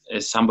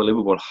it's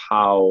unbelievable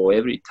how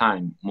every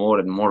time more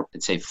and more,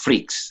 let's say,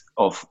 freaks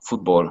of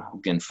football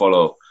who can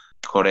follow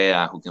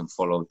Korea, who can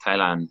follow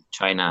Thailand,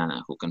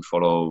 China, who can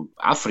follow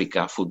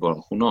Africa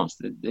football, who knows?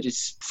 There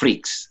is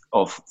freaks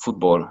of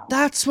football.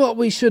 That's what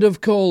we should have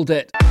called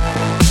it.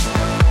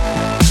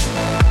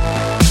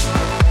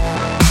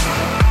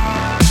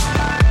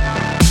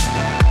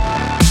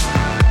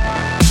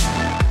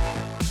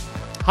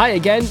 Hi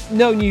again,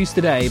 no news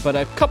today, but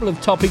a couple of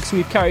topics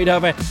we've carried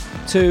over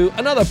to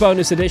another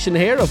bonus edition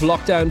here of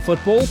Lockdown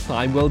Football.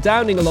 I'm Will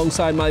Downing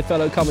alongside my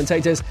fellow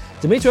commentators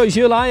Dmytro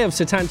Zulai of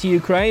Setanta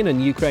Ukraine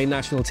and Ukraine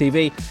National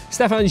TV,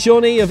 Stefan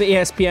Journy of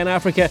ESPN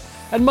Africa,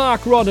 and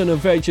Mark Rodden of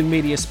Virgin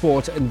Media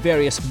Sport and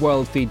various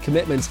World Feed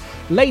commitments.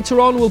 Later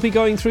on, we'll be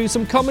going through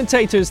some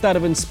commentators that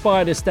have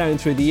inspired us down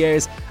through the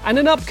years, and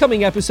in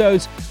upcoming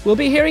episodes, we'll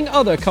be hearing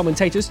other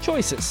commentators'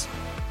 choices.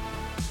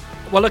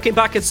 Well, looking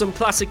back at some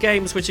classic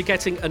games which are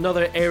getting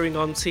another airing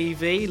on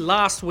TV.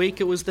 Last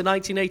week it was the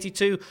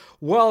 1982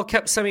 World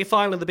Cup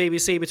semi-final on the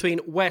BBC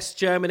between West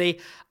Germany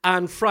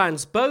and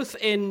France. Both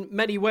in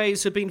many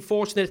ways had been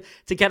fortunate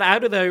to get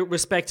out of their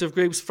respective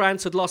groups.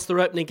 France had lost their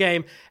opening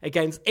game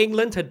against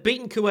England, had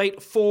beaten Kuwait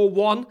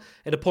 4-1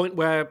 at a point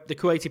where the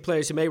Kuwaiti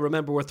players, you may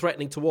remember, were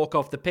threatening to walk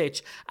off the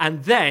pitch.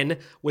 And then,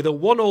 with a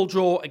 1-1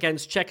 draw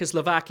against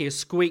Czechoslovakia,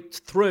 squeaked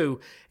through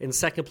in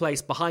second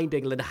place behind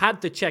England.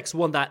 Had the Czechs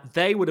won that,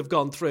 they would have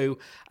gone through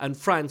and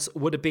France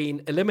would have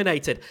been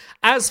eliminated.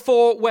 As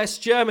for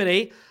West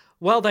Germany,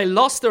 well, they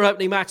lost their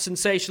opening match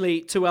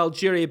sensationally to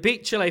Algeria,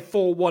 beat Chile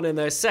 4-1 in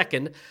their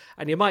second,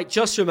 and you might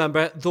just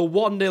remember the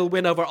 1-0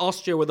 win over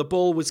Austria where the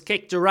ball was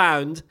kicked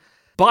around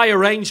by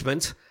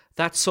arrangement.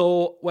 That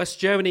saw West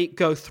Germany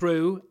go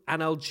through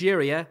and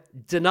Algeria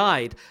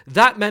denied.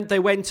 That meant they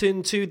went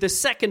into the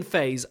second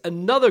phase,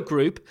 another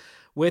group,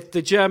 with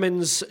the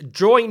Germans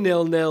drawing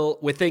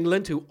 0-0 with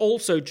England, who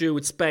also drew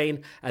with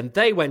Spain, and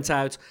they went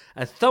out.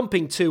 A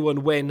thumping 2-1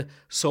 win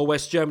saw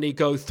West Germany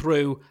go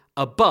through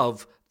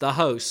above the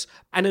hosts.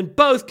 And in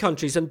both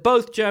countries, in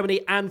both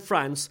Germany and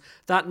France,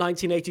 that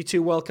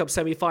 1982 World Cup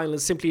semi-final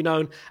is simply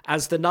known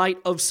as the Night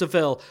of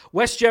Seville.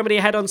 West Germany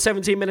ahead on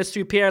 17 minutes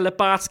through Pierre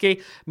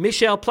Littbarski,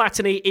 Michel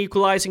Platini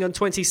equalising on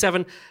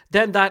 27.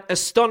 Then that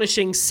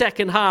astonishing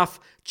second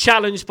half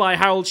challenged by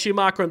Harold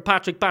Schumacher and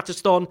Patrick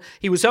Battiston.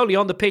 He was only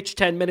on the pitch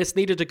 10 minutes,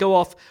 needed to go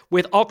off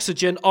with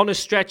oxygen on a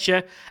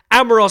stretcher.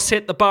 Amoros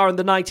hit the bar in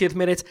the 90th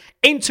minute.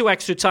 Into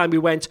extra time we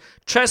went.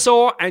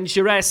 Tresor and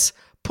Giresse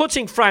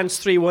putting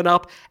France 3-1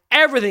 up.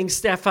 Everything,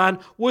 Stefan,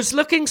 was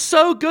looking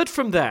so good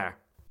from there.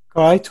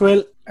 Correct,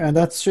 Will. And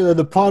that's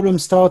the problem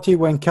started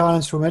when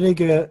Karl-Heinz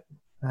Rummenigge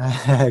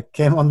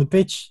came on the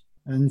pitch.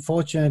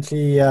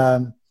 Unfortunately,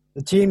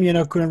 the team,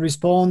 couldn't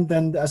respond.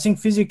 And I think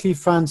physically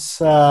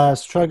France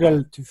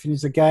struggled to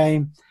finish the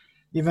game,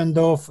 even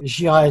though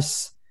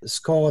Giresse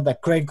scored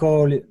that great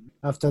goal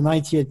after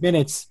 98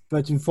 minutes.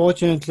 But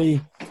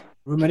unfortunately,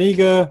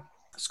 Rummenigge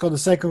scored the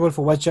second goal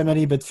for West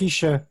Germany, but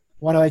Fischer,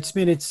 108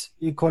 minutes,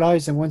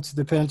 equalised and went to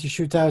the penalty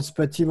shootouts.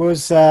 But it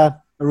was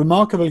a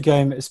remarkable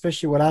game,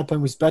 especially what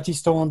happened with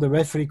Battiston. The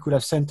referee could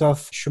have sent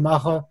off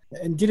Schumacher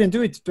and didn't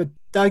do it. But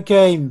that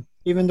game,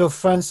 even though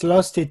France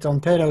lost it on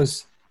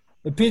penalties,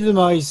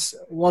 epitomized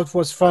what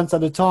was France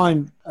at the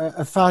time,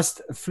 a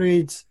fast,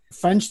 fluid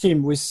French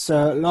team with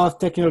a lot of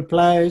technical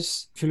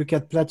players. If you look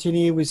at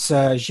Platini with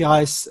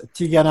Giresse,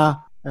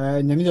 Tigana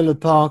in the middle of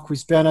the park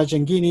with Bernard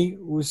Genghini,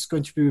 who's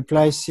going to be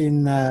replaced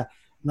in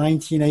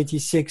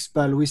 1986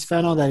 by Luis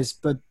Fernandez.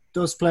 But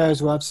those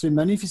players were absolutely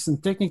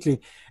magnificent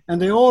technically.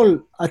 And they're all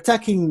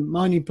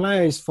attacking-minded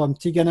players from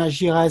Tigana,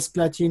 Giresse,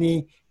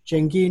 Platini,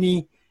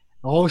 Genghini,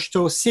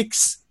 Rocheteau,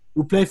 6,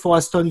 who played for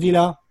Aston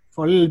Villa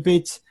for a little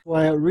bit,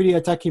 were really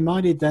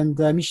attacking-minded. And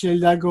Michel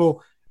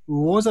Hidalgo,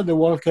 who was at the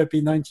World Cup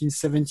in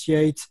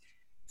 1978.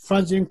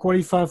 France didn't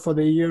qualify for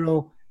the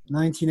Euro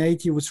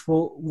 1980, was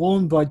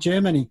won by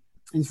Germany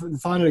in the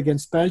final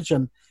against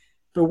Belgium.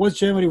 But West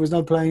Germany was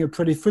not playing a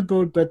pretty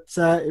football, but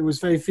it was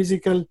very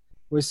physical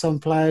with some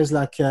players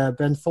like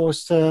Ben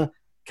Foster,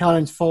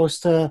 Karl-Heinz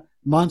Foster,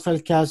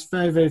 Manfred Kass,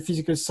 very, very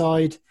physical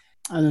side.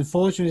 And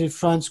unfortunately,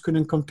 France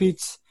couldn't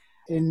compete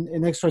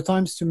in extra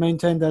times to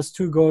maintain those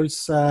 2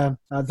 goals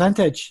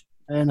advantage.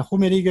 And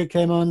Rummenigge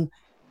came on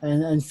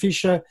and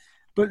Fischer.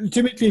 But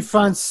ultimately,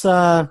 France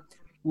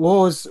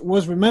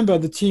was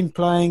remembered the team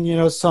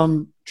playing,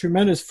 some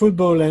tremendous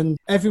football, and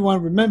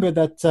everyone remembered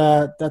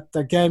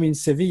that game in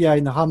Sevilla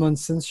in Ramon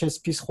Sanchez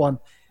Pizjuan.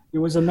 It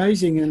was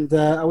amazing, and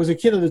I was a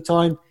kid at the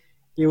time.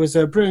 It was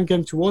a brilliant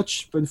game to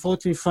watch, but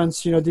unfortunately,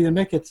 France, didn't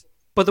make it.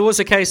 But there was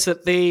a case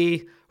that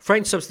the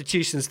French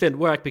substitutions didn't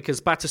work because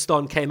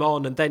Battiston came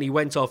on and then he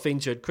went off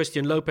injured.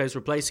 Christian Lopez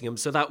replacing him,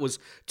 so that was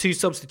 2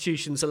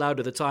 substitutions allowed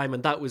at the time,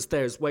 and that was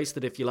theirs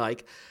wasted, if you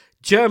like.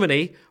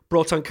 Germany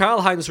brought on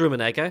Karl-Heinz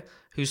Rummenigge,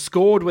 who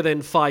scored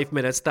within 5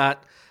 minutes,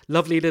 that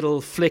lovely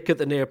little flick at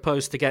the near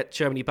post to get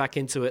Germany back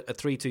into it, a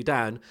 3-2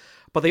 down.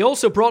 But they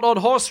also brought on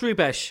Horst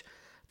Hrubesch,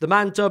 the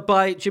man dubbed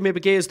by Jimmy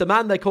Begay as the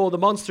man they call the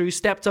monster, who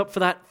stepped up for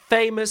that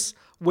famous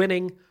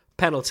winning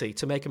penalty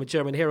to make him a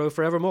German hero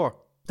forevermore.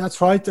 That's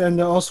right, and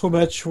Horst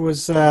Hrubesch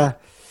was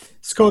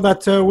scored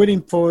that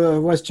winning for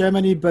West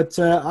Germany. But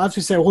I have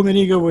to say,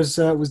 Rummenigge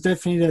was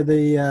definitely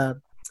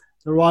the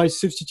right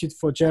substitute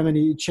for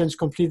Germany. It changed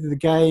completely the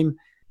game.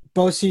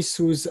 Bossis,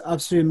 who's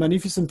absolutely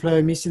magnificent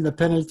player, missing the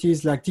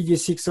penalties, like Didier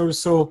Six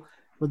also,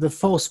 with the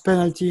fourth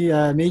penalty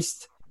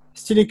missed.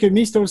 Stilicho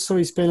missed also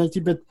his penalty,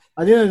 but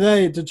at the end of the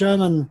day, the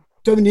German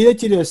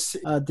dominated us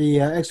at the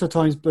extra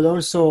times, but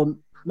also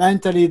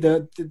mentally,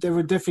 they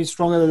were definitely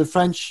stronger than the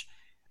French.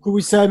 Could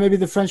we say maybe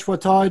the French were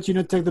tired,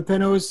 take the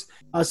penalties?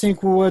 I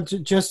think we were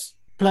just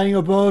playing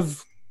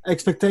above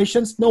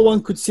expectations. No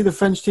one could see the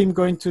French team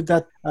going to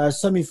that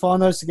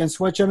semi-finals against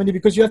West Germany,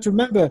 because you have to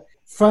remember,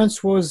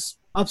 France was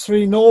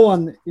absolutely no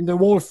one in the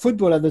world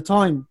football at the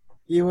time.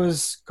 He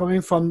was coming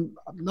from,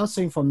 I'm not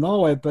saying from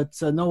Norway, but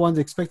no one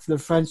expected the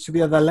French to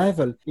be at that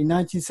level. In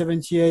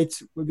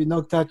 1978, we'd be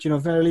knocked out,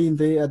 very early in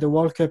the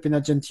World Cup in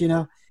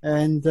Argentina.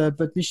 And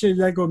but Michel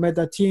Hidalgo made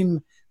that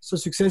team so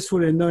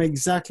successful and know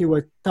exactly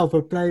what type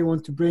of play he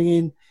wanted to bring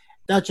in.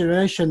 That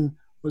generation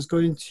was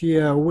going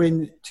to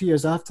win 2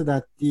 years after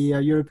that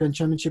the European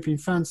Championship in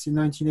France in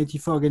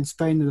 1984 against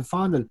Spain in the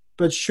final.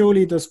 But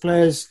surely those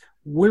players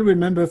will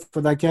remember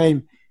for that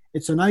game.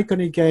 It's an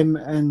iconic game,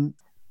 and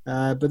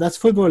but that's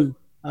football.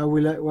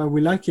 We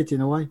like it in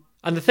a way.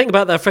 And the thing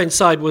about that French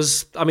side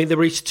was, they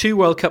reached 2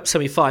 World Cup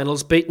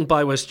semi-finals, beaten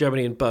by West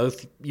Germany in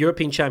both,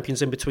 European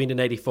champions in between in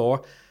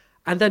 84,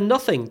 and then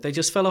nothing. They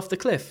just fell off the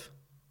cliff.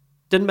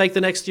 Didn't make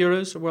the next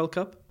Euros or World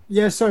Cup?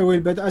 Yeah, sorry,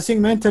 Will, but I think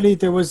mentally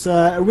there was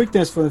a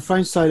weakness for the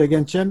French side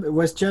against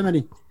West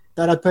Germany.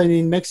 That happened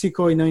in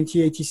Mexico in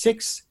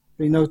 1986.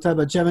 We knocked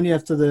out Germany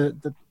after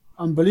the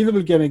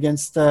unbelievable game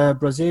against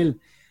Brazil.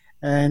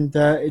 And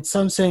it's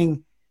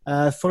something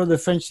followed the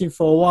French team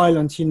for a while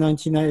until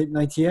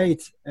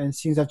 1998, and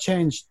things have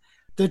changed.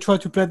 They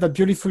tried to play that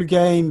beautiful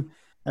game.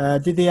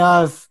 Did they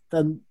have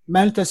the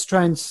mental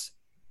strength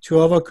to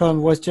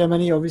overcome West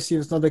Germany? Obviously, it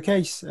was not the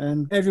case.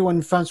 And everyone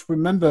in France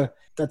remember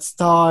that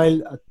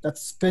style, that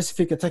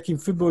specific attacking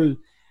football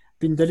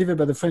being delivered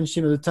by the French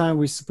team at the time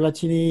with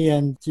Platini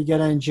and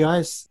Tigana and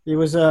Gires. It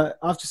was, I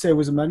have to say, it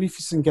was a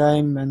magnificent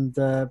game, and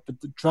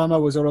but the drama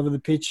was all over the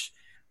pitch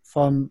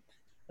from,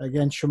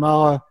 again,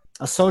 Schumacher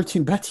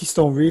assaulting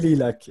Battiston really,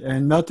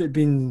 and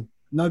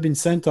not been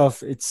sent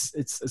off.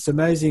 It's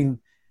amazing.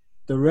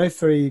 The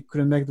referee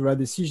couldn't make the right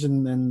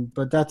decision,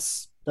 but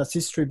that's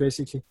history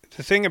basically.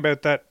 The thing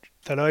about that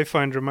I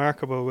find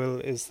remarkable, Will,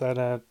 is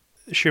that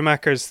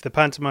Schumacher's the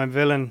pantomime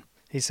villain.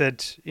 He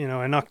said,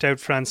 I knocked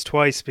out France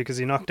twice because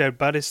he knocked out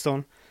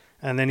Battiston,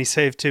 and then he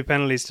saved 2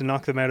 penalties to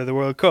knock them out of the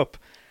World Cup.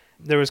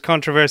 There was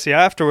controversy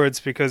afterwards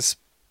because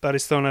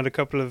Battiston had a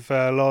couple of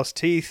lost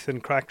teeth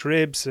and cracked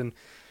ribs and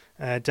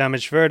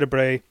damaged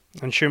vertebrae,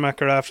 and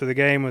Schumacher after the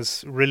game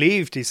was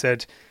relieved. He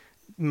said,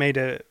 made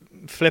a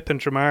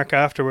flippant remark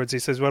afterwards. He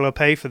says, well, I'll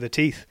pay for the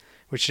teeth,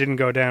 which didn't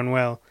go down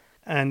well.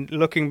 And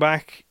looking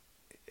back,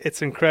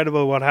 it's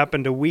incredible what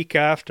happened a week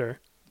after.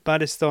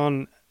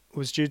 Battiston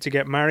was due to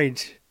get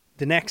married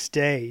the next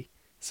day,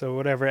 so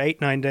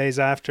 8-9 days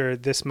after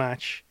this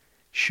match.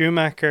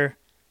 Schumacher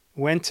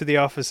went to the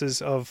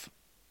offices of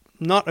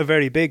not a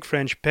very big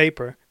French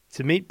paper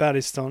to meet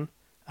Battiston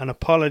and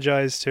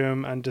apologise to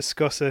him and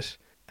discuss it.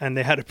 And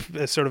they had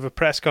a sort of a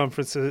press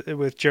conference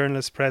with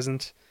journalists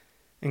present.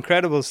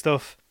 Incredible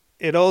stuff.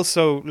 It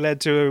also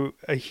led to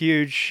a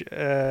huge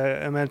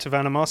amount of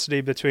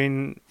animosity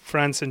between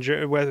France and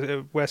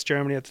West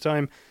Germany at the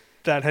time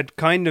that had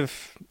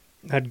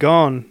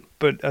gone.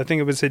 But I think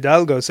it was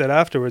Hidalgo said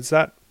afterwards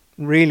that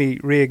really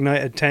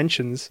reignited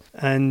tensions.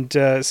 And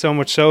so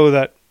much so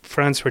that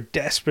France were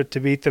desperate to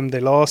beat them. They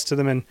lost to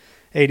them in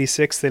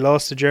 86. They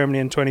lost to Germany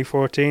in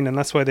 2014. And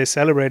that's why they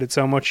celebrated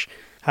so much,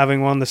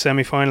 having won the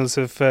semi-finals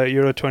of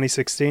Euro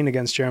 2016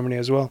 against Germany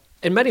as well.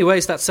 In many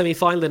ways, that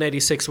semi-final in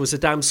 86 was a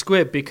damn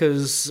squib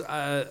because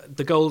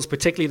the goals,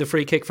 particularly the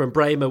free kick from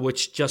Bremer,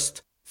 which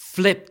just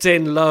flipped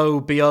in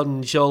low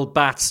beyond Joel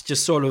Batz,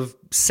 just sort of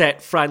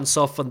set France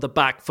off on the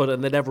back foot,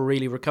 and they never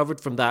really recovered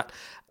from that.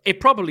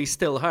 It probably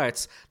still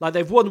hurts. Like,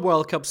 they've won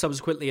World Cup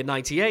subsequently in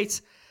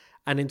 98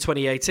 and in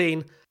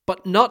 2018,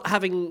 but not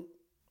having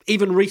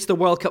even reached the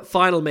World Cup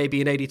final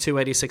maybe in 82,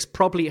 86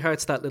 probably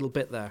hurts that little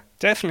bit there.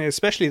 Definitely,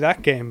 especially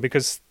that game,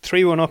 because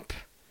 3-1 up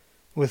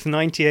with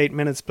 98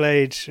 minutes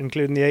played,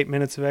 including the 8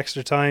 minutes of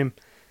extra time.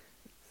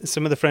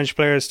 Some of the French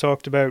players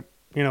talked about,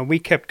 we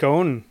kept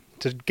going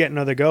to get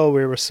another goal.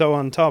 We were so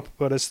on top.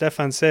 But as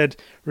Stefan said,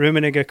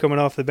 Rummenigge coming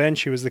off the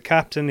bench, he was the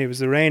captain, he was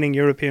the reigning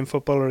European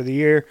Footballer of the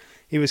Year.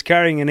 He was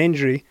carrying an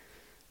injury,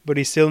 but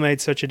he still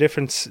made such a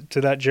difference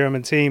to that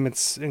German team.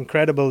 It's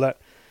incredible that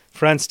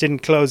France didn't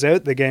close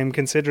out the game,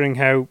 considering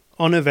how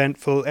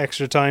uneventful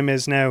extra time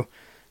is now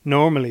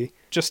normally.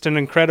 Just an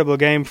incredible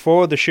game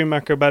for the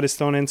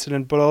Schumacher-Battiston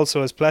incident, but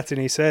also, as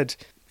Platini said,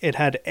 it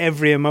had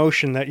every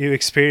emotion that you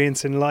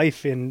experience in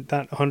life in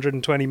that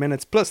 120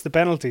 minutes, plus the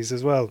penalties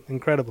as well.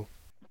 Incredible.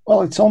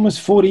 Well, it's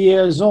almost 40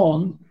 years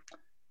on.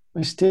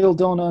 I still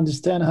don't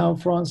understand how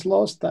France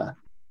lost that.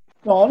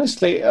 No,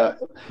 honestly,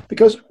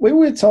 because we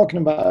were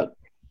talking about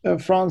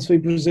France v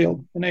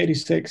Brazil in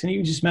 86, and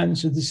you just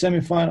mentioned the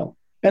semi-final,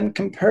 and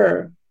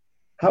compare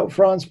how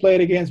France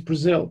played against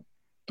Brazil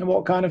and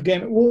what kind of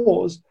game it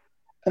was.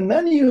 And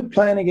then you were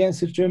playing against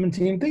the German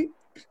team. They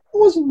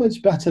wasn't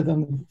much better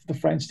than the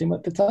French team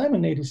at the time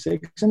in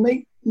 '86, and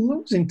they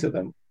losing to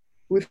them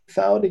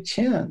without a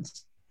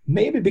chance.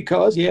 Maybe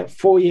because,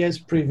 4 years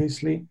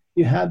previously,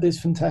 you had this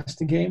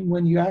fantastic game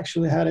when you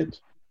actually had it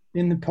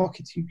in the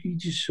pocket. You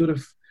just should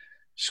have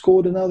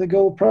scored another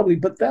goal probably.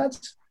 But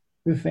that's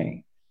the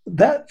thing.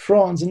 That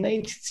France in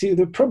 '82,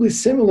 they're probably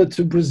similar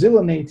to Brazil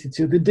in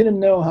 '82. They didn't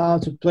know how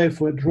to play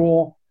for a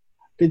draw.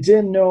 They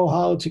didn't know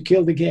how to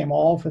kill the game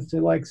off, as they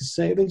like to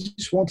say. They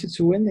just wanted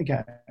to win the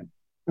game.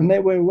 And they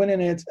were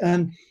winning it.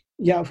 And,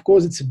 of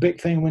course, it's a big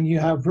thing when you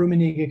have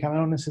Rummenigge coming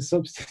on as a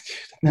substitute.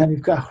 And then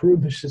you've got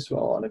Hrubesch as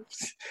well.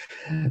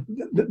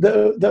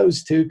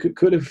 Those two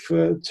could have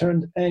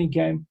turned any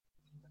game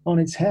on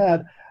its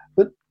head.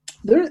 But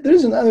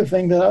there's another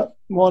thing that I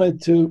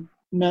wanted to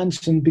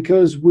mention,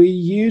 because we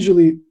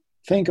usually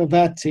think of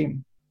that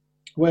team,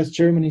 West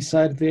Germany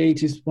side of the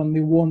 80s, when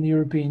they won the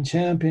European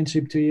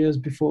Championship 2 years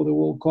before the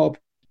World Cup,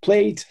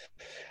 played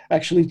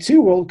actually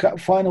 2 World Cup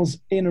finals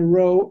in a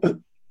row,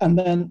 and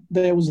then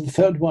there was the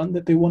third one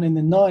that they won in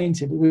the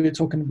 90s, but we were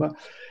talking about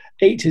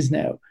 80s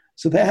now.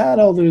 So they had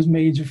all those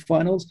major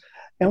finals,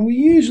 and we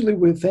usually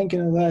were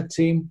thinking of that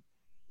team,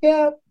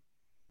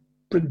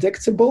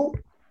 predictable,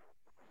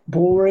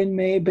 boring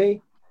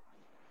maybe,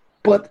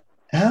 but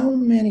how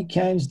many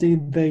games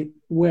did they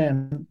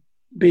win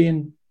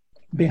being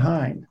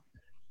behind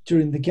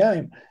during the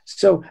game?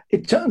 So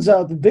it turns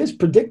out that these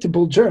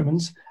predictable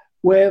Germans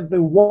were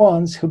the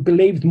ones who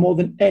believed more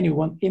than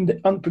anyone in the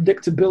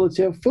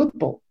unpredictability of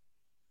football.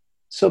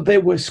 So they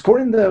were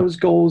scoring those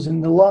goals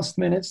in the last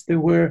minutes. They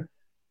were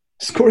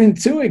scoring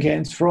 2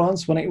 against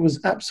France when it was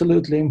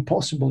absolutely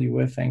impossible, you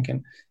were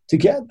thinking, to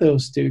get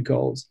those 2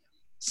 goals.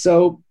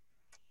 So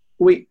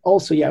we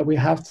also, we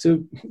have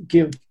to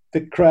give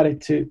the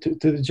credit to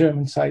the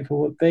German side for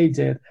what they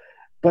did.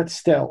 But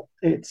still,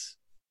 it's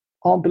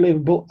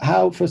unbelievable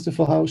how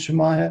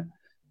Schumacher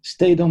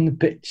stayed on the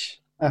pitch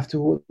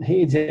after what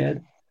he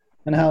did,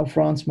 and how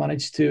France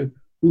managed to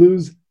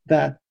lose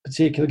that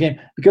particular game.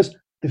 Because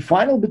the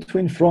final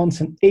between France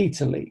and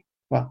Italy,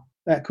 well,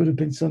 that could have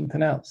been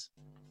something else.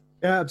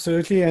 Yeah,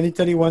 absolutely. And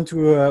Italy want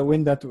to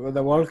win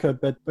the World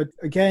Cup. But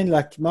again,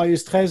 like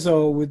Marius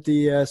Trésor with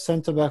the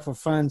centre-back for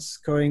France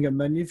scoring a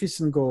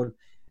magnificent goal.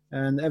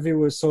 And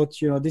everyone thought,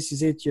 this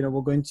is it,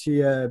 we're going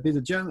to beat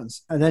the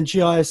Germans. And then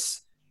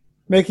GIS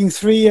making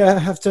 3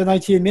 after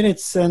 98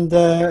 minutes, and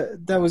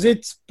that was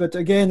it. But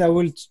again, I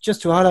will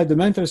just to highlight the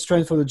mental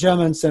strength for the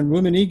Germans and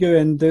Rummenigge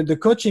and the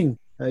coaching,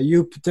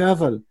 Joop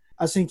Dervel.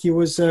 I think he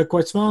was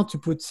quite smart to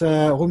put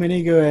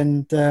Rummenigge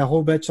and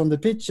Hrubesch on the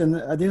pitch. And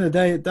at the end of the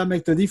day, that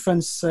made the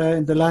difference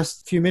in the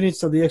last few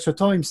minutes of the extra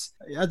times.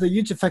 It had a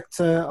huge effect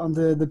on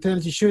the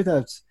penalty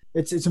shootout.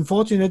 It's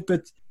unfortunate,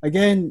 but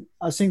again,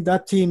 I think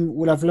that team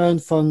would have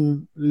learned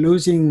from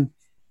losing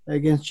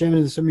against Germany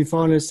in the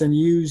semi-finals and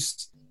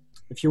used,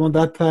 if you want,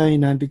 that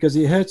pain, and because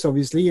it hurts,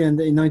 obviously, and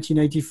in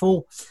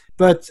 1984.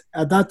 But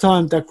at that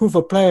time, that group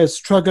of players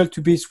struggled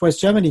to beat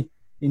West Germany.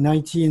 In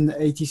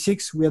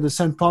 1986, we had the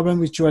same problem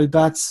with Joel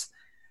Batz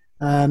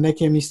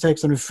making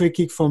mistakes on a free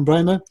kick from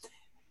Bremer.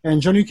 And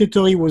Jean-Luc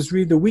Ettori was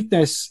really the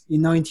weakness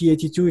in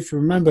 1982, if you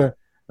remember.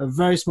 A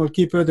very small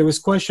keeper. There was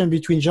question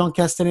between Jean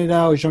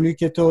Castaneda or Jean-Luc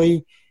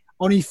Ettori.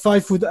 Only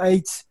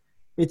 5'8".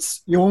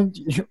 It's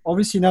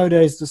obviously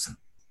nowadays this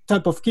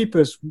type of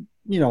keepers,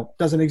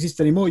 doesn't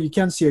exist anymore. You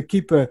can't see a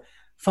keeper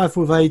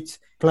 5'8"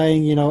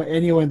 playing,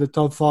 anywhere in the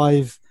top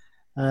 5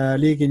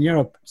 league in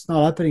Europe. It's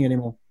not happening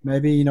anymore.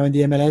 Maybe, in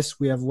the MLS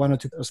we have 1 or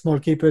 2 small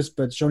keepers,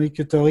 but Jean-Luc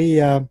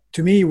Ettori,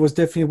 to me, was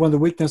definitely one of the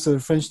weaknesses of the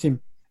French team.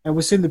 And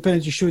we've seen the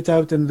penalty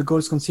shootout and the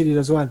goals conceded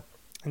as well.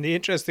 And the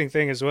interesting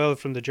thing as well,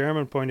 from the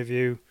German point of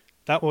view,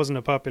 that wasn't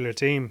a popular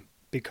team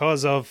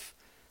because of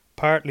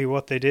partly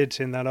what they did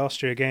in that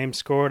Austria game,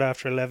 scored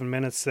after 11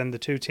 minutes, then the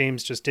 2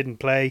 teams just didn't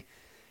play.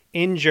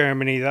 In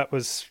Germany, that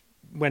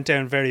went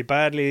down very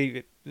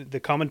badly. The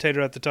commentator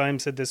at the time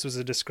said this was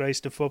a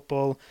disgrace to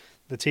football.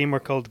 The team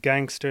were called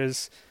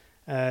gangsters.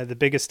 The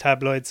biggest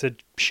tabloid said,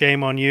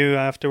 shame on you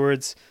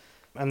afterwards.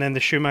 And then the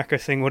Schumacher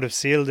thing would have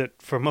sealed it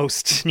for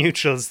most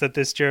neutrals, that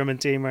this German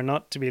team are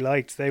not to be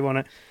liked. They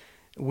want to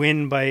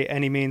win by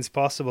any means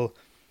possible.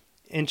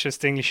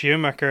 Interestingly,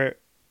 Schumacher,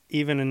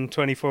 even in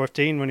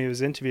 2014 when he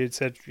was interviewed,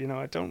 said,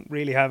 I don't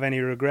really have any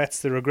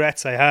regrets. The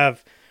regrets I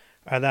have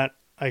are that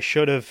I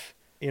should have,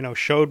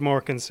 showed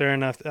more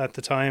concern at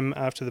the time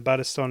after the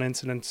Battiston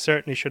incident.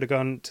 Certainly should have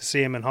gone to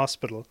see him in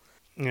hospital.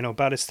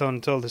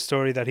 Battiston told the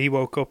story that he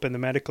woke up in the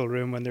medical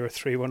room when they were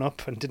 3-1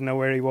 up and didn't know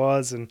where he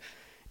was, and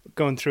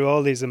going through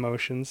all these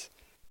emotions.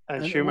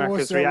 And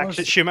Schumacher's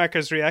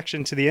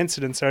reaction to the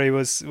incident,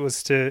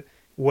 was to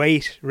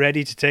wait,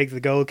 ready to take the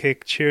goal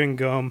kick, chewing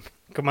gum.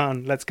 Come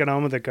on, let's get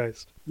on with it,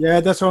 guys. Yeah,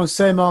 that's what I'm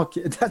saying, Mark.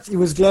 That he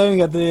was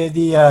glowing at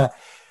the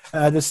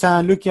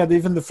stand, looking at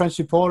even the French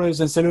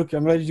supporters and say, "Look,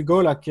 I'm ready to go.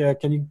 Like,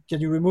 can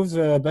you remove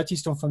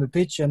Battiston from the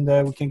pitch and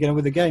we can get on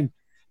with the game?"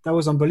 that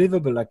was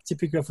unbelievable, like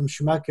typical from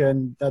Schumacher.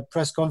 And that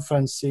press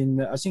conference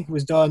I think it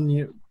was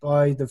done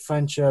by the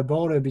French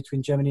border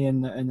between Germany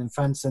and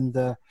France,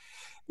 and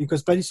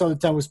because Paris all the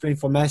time was playing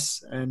for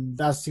Metz, and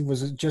that thing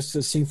was just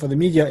a thing for the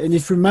media. And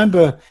if you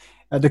remember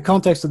the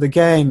context of the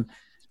game,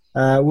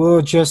 we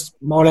were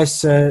just more or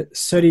less 30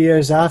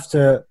 years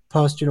after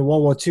post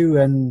World War II,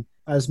 and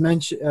as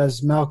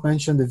Mark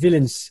mentioned, the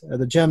villains,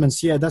 the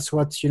Germans. Yeah, that's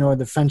what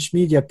the French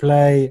media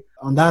play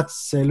on that.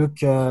 Say, look,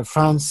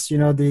 France,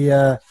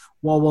 the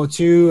World War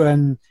II,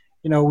 and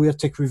we'll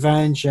take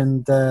revenge.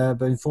 And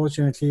but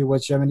unfortunately, it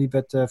was Germany,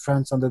 but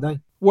France on the day.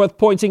 Worth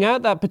pointing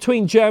out that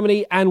between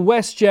Germany and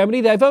West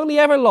Germany, they've only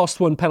ever lost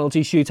one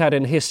penalty shootout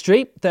in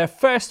history. Their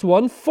first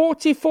one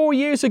 44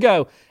 years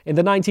ago in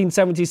the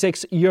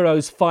 1976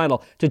 Euros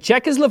final to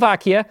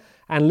Czechoslovakia,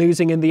 and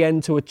losing in the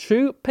end to a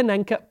true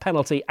Panenka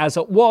penalty, as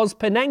it was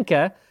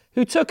Panenka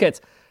who took it.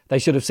 They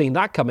should have seen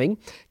that coming.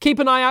 Keep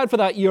an eye out for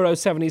that Euro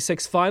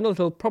 76 final.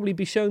 It'll probably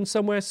be shown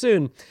somewhere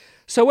soon.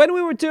 So when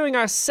we were doing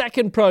our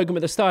second programme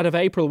at the start of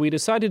April, we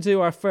decided to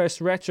do our first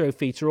retro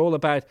feature all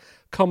about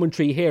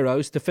commentary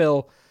heroes to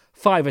fill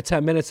 5 or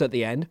 10 minutes at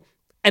the end.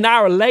 An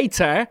hour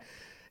later,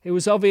 it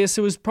was obvious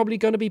it was probably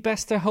going to be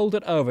best to hold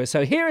it over.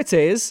 So here it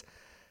is,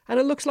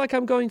 and it looks like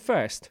I'm going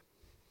first.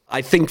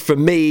 I think for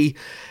me,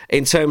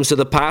 in terms of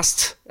the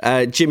past,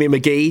 Jimmy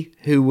McGee,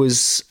 who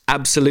was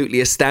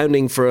absolutely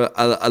astounding for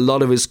a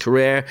lot of his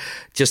career,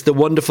 just a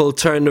wonderful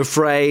turn of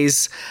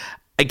phrase.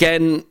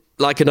 Again,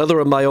 like another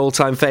of my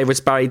all-time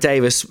favourites, Barry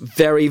Davis,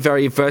 very,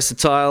 very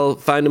versatile,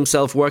 found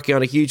himself working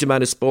on a huge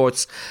amount of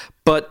sports,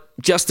 but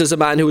just as a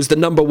man who was the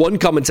number one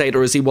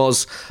commentator as he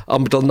was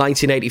up until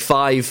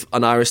 1985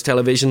 on Irish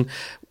television,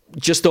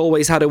 just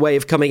always had a way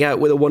of coming out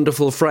with a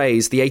wonderful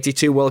phrase. The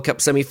 82 World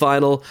Cup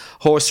semi-final,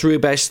 Horst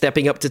Hrubesch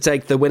stepping up to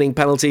take the winning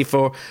penalty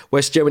for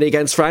West Germany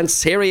against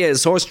France. Here he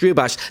is, Horst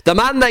Hrubesch, the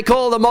man they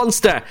call the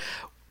monster.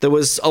 There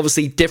was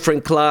obviously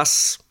different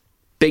class,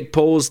 big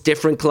pose,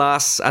 different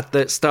class at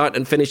the start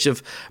and finish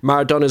of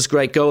Maradona's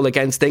great goal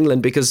against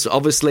England, because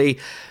obviously,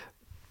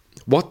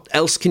 what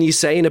else can you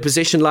say in a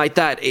position like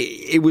that?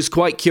 It was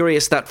quite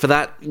curious that for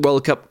that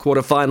World Cup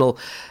quarter-final,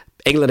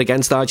 England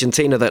against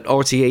Argentina, that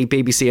RTE,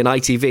 BBC and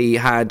ITV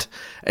had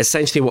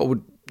essentially what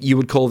you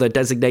would call their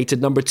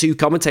designated number two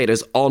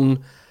commentators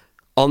on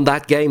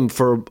that game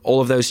for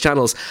all of those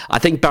channels. I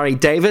think Barry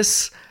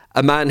Davis,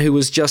 a man who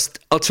was just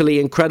utterly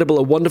incredible,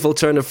 a wonderful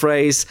turn of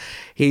phrase.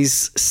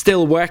 He's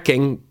still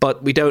working,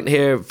 but we don't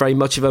hear very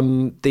much of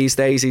him these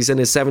days. He's in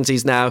his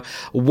 70s now.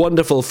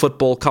 Wonderful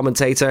football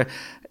commentator.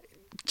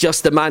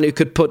 Just a man who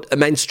could put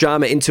immense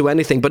drama into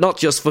anything, but not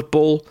just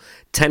football,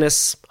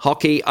 tennis,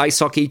 hockey, ice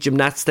hockey,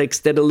 gymnastics,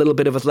 did a little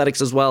bit of athletics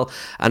as well.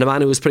 And a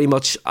man who was pretty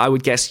much, I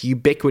would guess,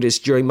 ubiquitous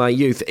during my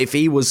youth. If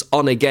he was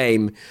on a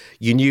game,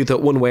 you knew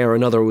that one way or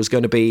another it was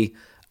going to be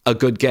a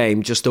good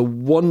game. Just a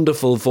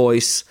wonderful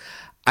voice,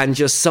 and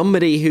just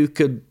somebody who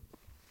could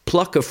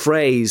pluck a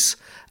phrase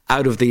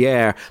out of the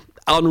air.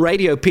 On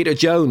radio, Peter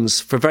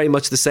Jones, for very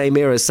much the same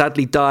era,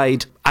 sadly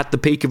died at the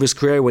peak of his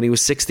career when he was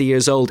 60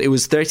 years old. It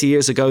was 30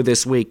 years ago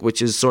this week,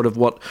 which is sort of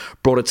what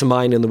brought it to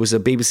mind. And there was a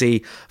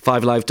BBC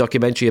 5 Live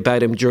documentary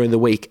about him during the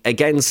week.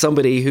 Again,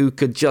 somebody who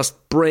could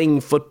just bring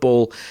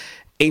football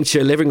into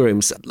your living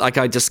rooms. Like,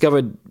 I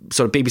discovered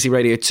sort of BBC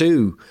Radio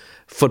 2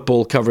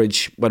 football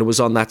coverage when it was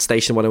on that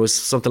station when I was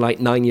something like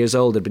 9 years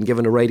old. I'd been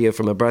given a radio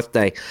for my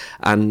birthday,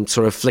 and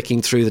sort of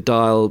flicking through the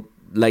dial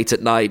late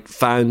at night,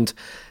 found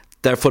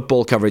their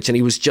football coverage, and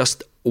he was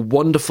just a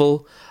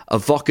wonderful,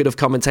 evocative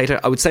commentator.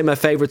 I would say my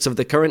favourites of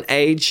the current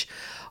age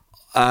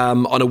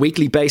on a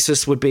weekly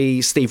basis would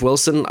be Steve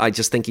Wilson. I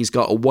just think he's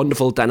got a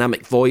wonderful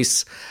dynamic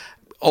voice,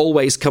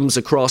 always comes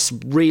across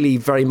really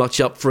very much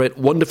up for it,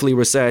 wonderfully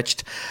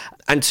researched.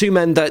 And two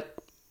men that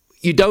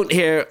you don't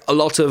hear a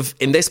lot of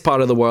in this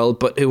part of the world,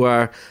 but who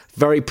are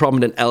very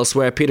prominent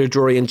elsewhere, Peter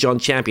Drury and John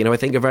Champion, who I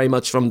think are very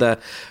much from the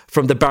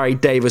Barry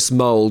Davis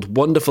mould.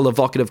 Wonderful,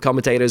 evocative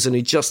commentators, and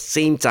who just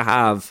seem to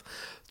have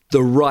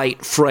the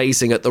right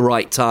phrasing at the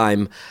right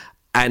time.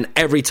 And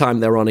every time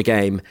they're on a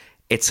game,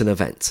 it's an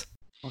event.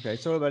 Okay,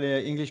 it's all about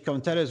English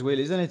commentators, Will,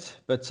 isn't it?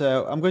 But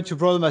I'm going to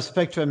broaden my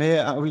spectrum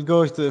here. I will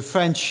go to the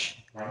French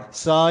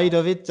side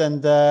of it,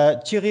 and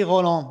Thierry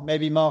Roland,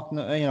 maybe Mark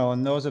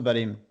knows about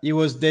him. He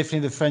was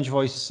definitely the French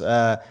voice,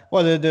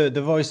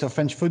 the voice of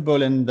French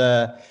football and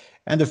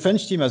the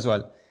French team as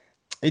well.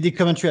 He did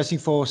commentary, I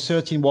think, for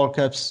 13 World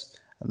Cups,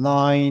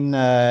 9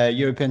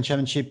 European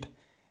Championship,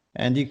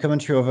 and did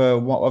commentary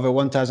over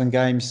 1,000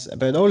 games,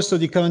 but also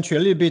did commentary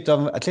a little bit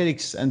of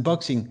athletics and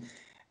boxing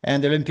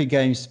and the Olympic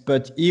Games.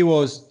 But he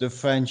was the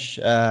French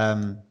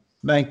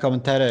main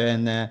commentator,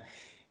 and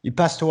he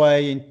passed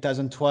away in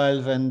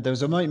 2012, and there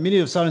was a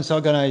minute of silence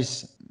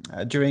organized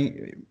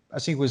during, I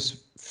think it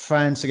was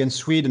France against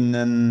Sweden,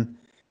 and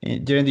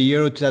during the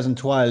Euro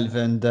 2012.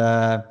 And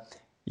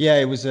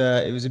it was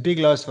a big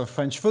loss for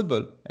French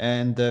football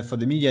and for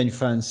the media in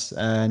France.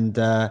 And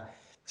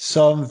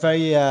some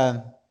very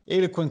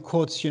eloquent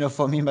quotes,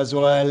 from him as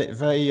well.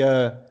 Very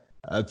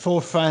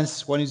for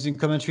France when he's in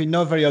commentary,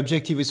 not very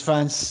objective with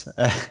France.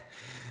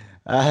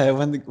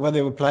 when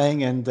they were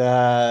playing, and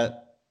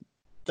that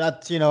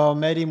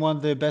made him one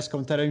of the best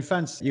commentators in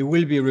France. He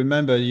will be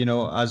remembered,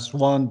 as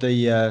one of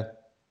the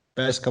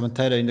best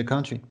commentator in the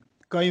country.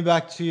 Going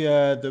back to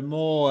the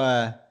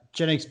more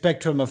generic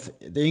spectrum of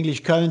the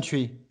English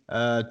commentary,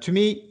 to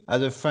me,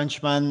 as a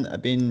Frenchman,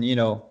 I've been,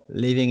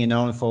 living in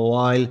Ireland for a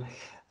while.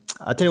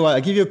 I'll tell you what,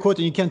 I'll give you a quote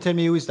and you can tell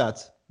me who is that.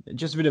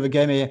 Just a bit of a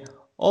game here.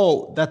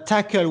 Oh, that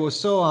tackle was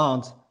so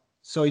hard,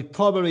 so it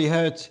probably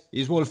hurt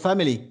his whole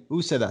family.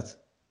 Who said that?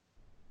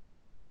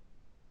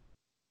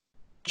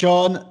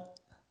 John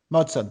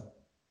Motson.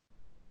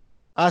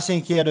 I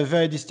think he had a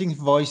very distinct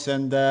voice,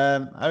 and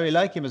I really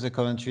like him as a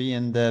commentary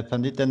and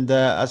pundit. And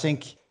I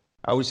think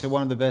I would say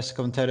one of the best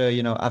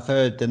commentators, I've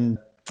heard and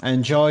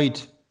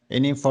enjoyed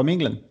in him from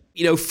England.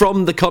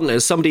 From the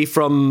continent, somebody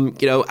from,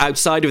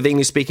 outside of the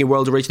English-speaking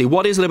world originally,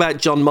 what is it about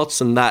John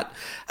Motson that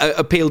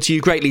appealed to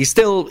you greatly? He's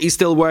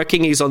still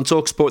working. He's on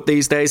TalkSport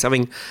these days,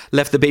 having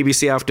left the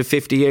BBC after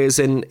 50 years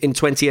in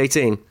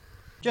 2018.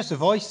 Just the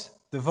voice.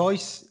 The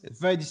voice is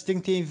very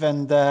distinctive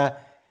and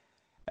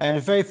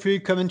very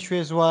fluid commentary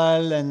as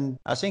well. And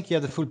I think he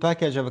had the full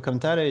package of a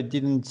commentator. It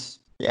didn't...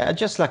 Yeah,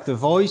 just like the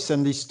voice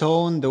and his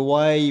tone, the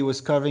way he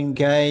was covering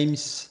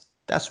games.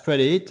 That's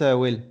pretty it,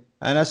 Will.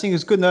 And I think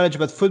it's good knowledge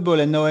about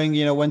football and knowing,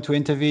 when to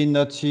intervene,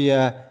 not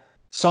to...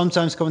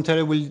 sometimes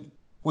commentator will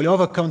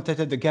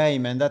over-commentate the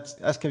game, and that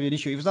can be an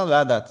issue. It was not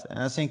like that. And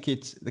I think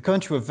the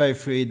commentary was very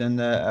fluid,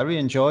 and I really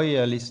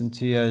enjoy listening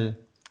to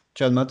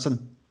John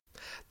Motson.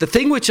 The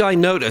thing which I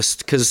noticed,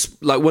 because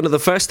one of the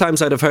first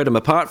times I'd have heard him,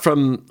 apart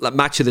from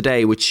Match of the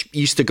Day, which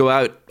used to go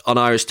out on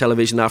Irish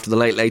television after the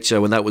Late Late Show,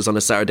 when that was on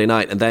a Saturday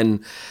night, and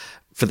then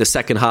for the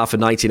second half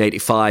of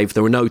 1985,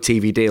 there were no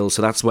TV deals,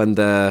 so that's when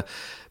the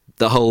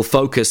whole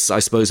focus, I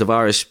suppose, of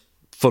Irish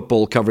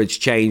football coverage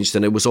changed,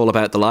 and it was all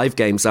about the live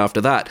games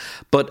after that.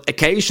 But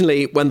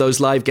occasionally, when those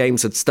live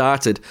games had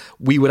started,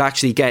 we would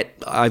actually get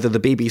either the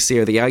BBC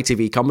or the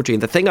ITV commentary.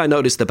 And the thing I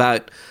noticed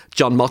about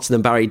John Motson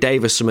and Barry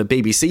Davies from a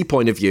BBC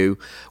point of view,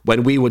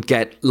 when we would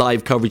get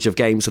live coverage of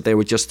games that they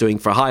were just doing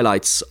for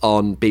highlights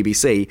on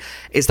BBC,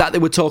 is that they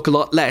would talk a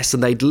lot less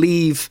and they'd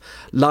leave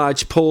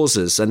large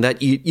pauses, and that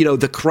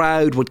the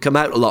crowd would come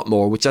out a lot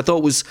more, which I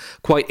thought was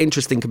quite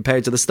interesting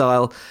compared to the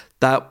style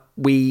that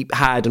we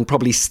had and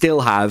probably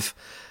still have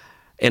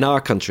in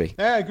our country.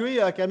 I agree.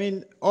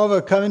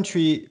 Over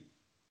commentary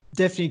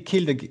definitely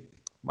killed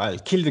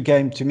the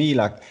game to me,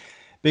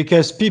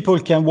 because people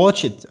can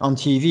watch it on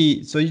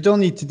TV, so you don't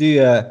need to do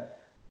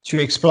to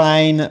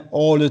explain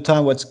all the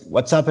time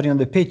what's happening on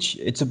the pitch.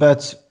 It's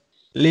about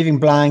leaving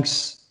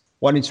blanks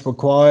when it's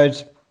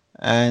required,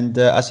 and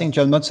I think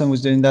John Motson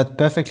was doing that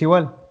perfectly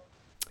well.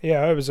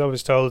 Yeah, I was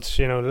always told,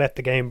 let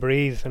the game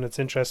breathe, and it's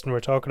interesting we're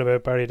talking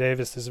about Barry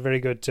Davies. There's a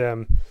very good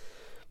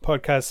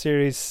podcast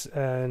series,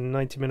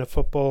 90 Minute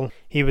Football.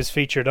 He was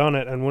featured on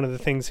it, and one of the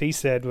things he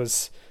said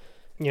was,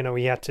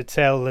 he had to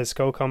tell his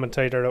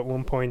co-commentator at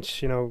one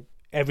point,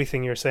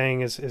 everything you're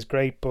saying is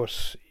great,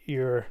 but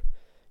you're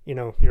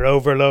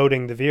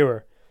overloading the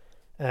viewer.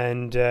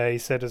 And he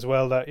said as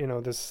well that,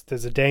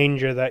 there's a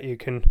danger that you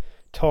can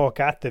talk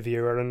at the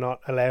viewer and not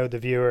allow the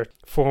viewer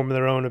form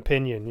their own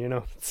opinion.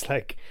 It's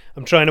like,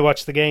 I'm trying to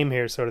watch the game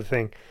here, sort of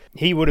thing.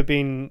 He would have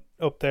been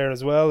up there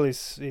as well.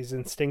 He's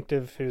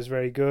instinctive. He was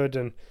very good,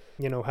 and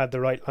had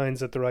the right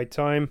lines at the right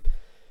time.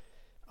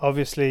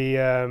 Obviously,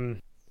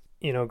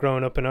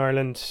 growing up in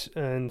Ireland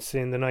and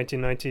seeing the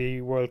 1990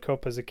 World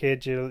Cup as a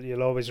kid,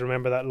 you'll always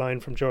remember that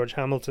line from George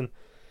Hamilton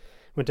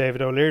when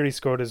David O'Leary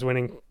scored his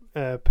winning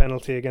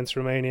penalty against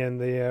Romania in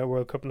the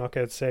World Cup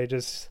knockout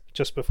stages.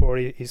 Just before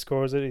he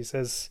scores it, he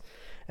says,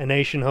 "A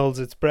nation holds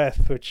its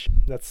breath," which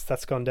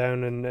that's gone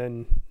down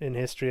in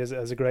history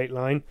as a great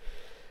line.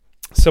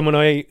 Someone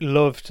I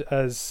loved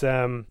as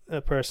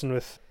a person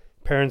with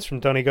parents from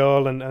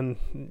Donegal and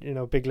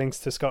big links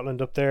to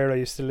Scotland up there. I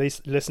used to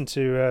listen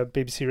to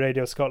BBC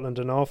Radio Scotland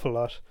an awful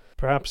lot.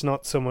 Perhaps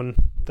not someone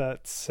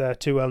that's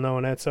too well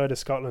known outside of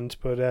Scotland,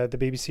 but the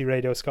BBC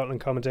Radio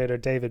Scotland commentator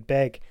David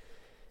Begg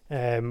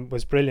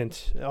was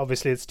brilliant.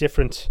 Obviously, it's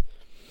different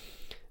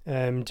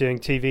doing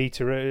TV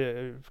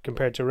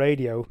compared to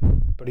radio,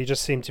 but he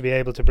just seemed to be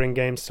able to bring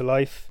games to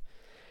life.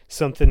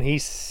 Something he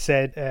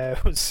said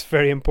was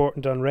very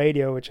important on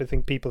radio, which I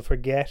think people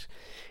forget,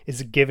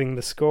 is giving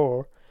the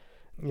score.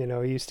 He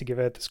used to give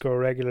out the score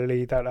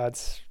regularly. That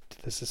adds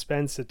to the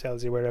suspense. It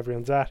tells you where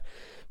everyone's at.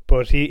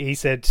 But he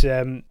said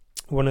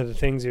one of the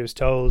things he was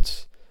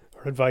told,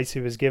 or advice he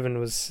was given,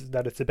 was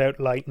that it's about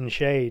light and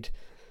shade.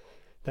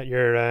 That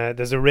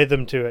there's a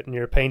rhythm to it, and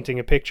you're painting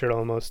a picture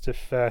almost.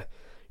 If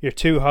you're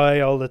too high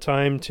all the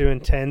time, too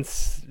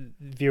intense,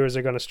 viewers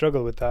are going to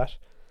struggle with that.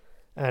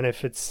 And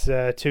if it's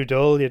too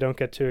dull, you don't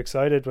get too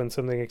excited. When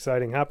something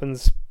exciting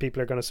happens,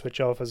 people are going to switch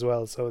off as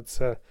well. So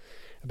it's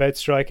about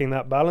striking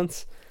that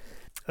balance.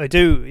 I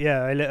do,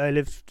 yeah. I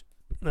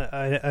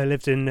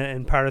lived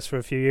in Paris for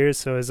a few years,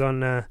 so I was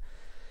on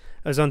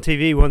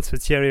TV once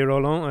with Thierry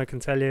Roland. I can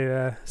tell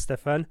you,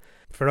 Stéphane.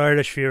 For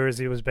Irish viewers,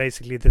 he was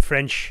basically the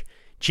French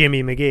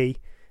Jimmy McGee.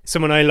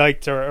 someone I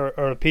liked, or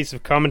a piece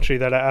of commentary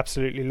that I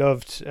absolutely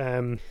loved.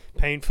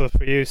 Painful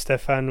for you,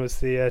 Stefan, was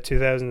the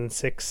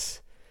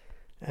 2006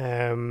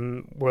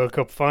 World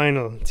Cup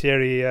final.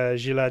 Thierry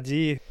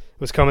Gilardi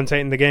was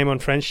commentating the game on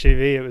French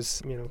TV. It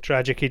was,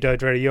 tragic. He died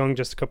very young,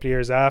 just a couple of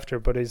years after.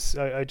 But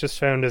I just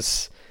found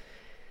his,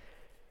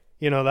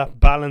 that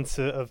balance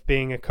of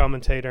being a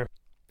commentator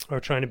or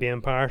trying to be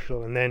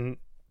impartial, and then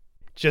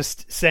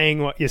just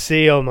saying what you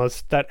see,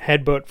 almost that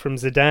headbutt from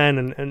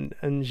Zidane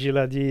and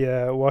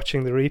Gilardi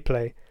watching the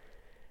replay,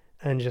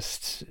 and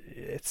just,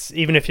 it's,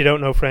 even if you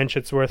don't know French,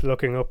 it's worth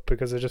looking up,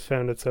 because I just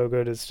found it so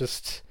good. It's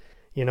just,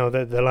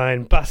 the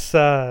line "Pas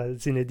ça,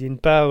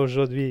 Zinedine, pas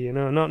aujourd'hui,"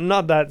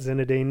 not that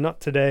Zinedine, not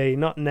today,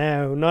 not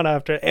now, not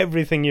after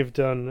everything you've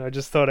done. I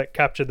just thought it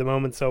captured the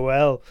moment so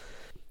well.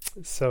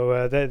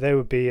 So they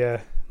would be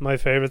my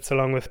favourites,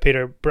 along with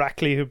Peter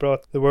Brackley, who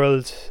brought the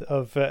world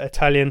of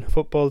Italian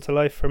football to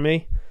life for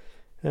me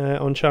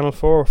on Channel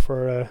 4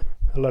 for a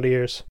lot of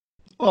years.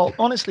 Well,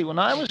 honestly, when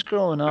I was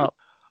growing up,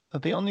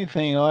 the only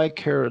thing I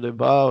cared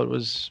about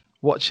was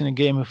watching a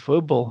game of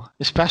football,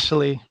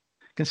 especially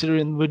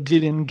considering we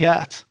didn't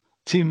get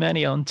too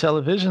many on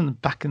television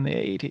back in the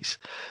 80s.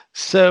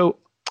 So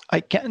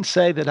I can't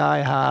say that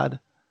I had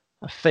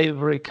a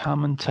favorite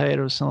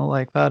commentator or something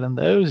like that in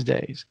those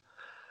days.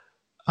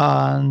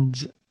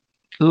 And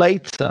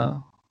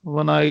later,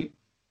 when I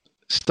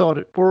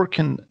started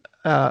working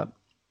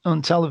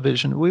on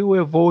television, we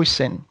were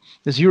voicing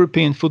this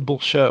European football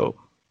show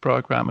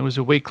program. It was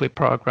a weekly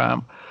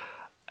program.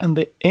 And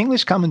the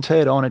English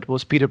commentator on it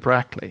was Peter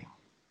Brackley.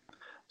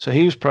 So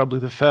he was probably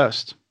the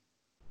first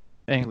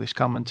English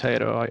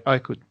commentator I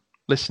could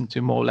listen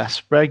to more or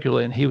less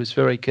regularly, and he was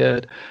very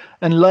good.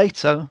 And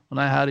later, when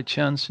I had a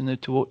chance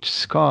to watch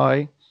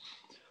Sky,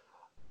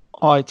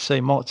 I'd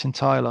say Martin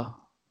Tyler.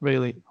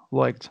 Really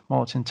liked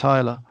Martin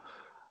Tyler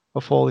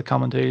of all the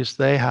commentators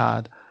they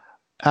had.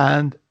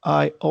 And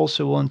I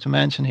also want to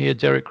mention here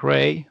Derek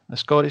Ray, a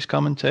Scottish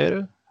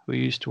commentator who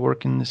used to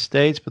work in the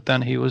States, but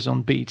then he was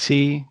on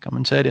BT,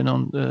 commentating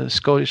on the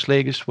Scottish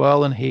League as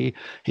well, and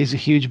he's a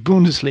huge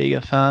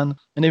Bundesliga fan.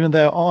 And even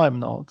though I'm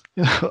not,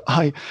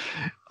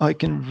 I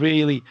can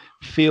really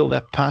feel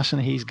that passion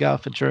he's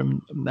got for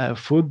German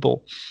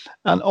football.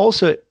 And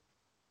also,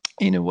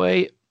 in a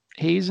way,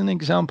 he's an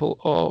example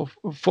of,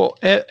 for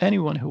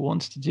anyone who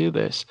wants to do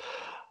this,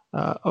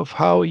 of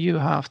how you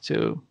have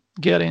to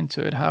get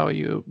into it, how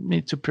you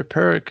need to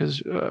prepare,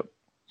 because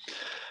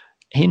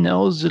he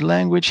knows the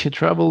language. He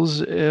travels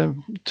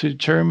to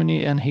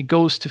Germany, and he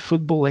goes to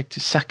football, like to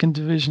second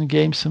division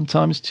games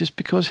sometimes, just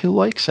because he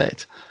likes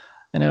it.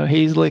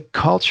 He's like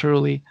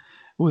culturally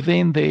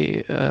within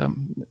the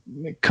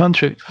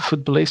country,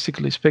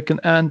 footballistically speaking.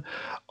 And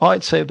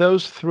I'd say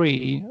those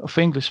three of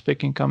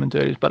English-speaking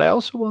commentators. But I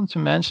also want to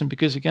mention,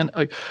 because again,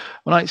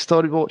 when I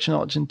started watching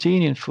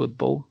Argentinian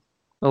football,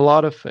 a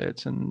lot of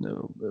it, and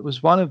it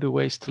was one of the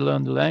ways to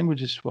learn the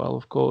language as well,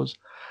 of course.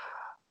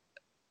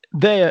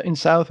 There in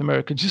South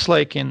America, just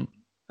like in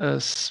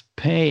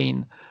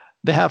Spain,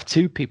 they have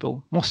two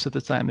people. Most of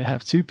the time, they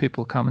have two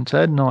people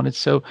commentating on it.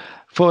 So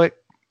for a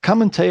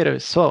commentator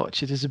as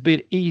such, it is a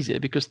bit easier,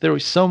 because there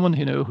is someone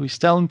who's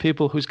telling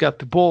people who's got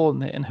the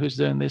ball and who's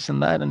doing this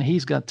and that, and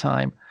he's got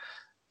time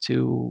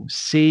to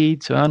see,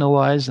 to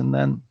analyze, and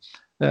then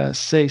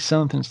say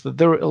something. So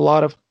there are a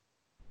lot of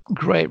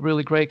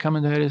really great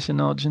commentators in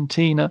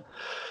Argentina.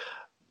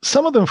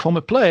 Some of them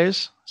former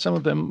players, some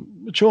of them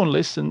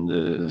journalists, and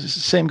the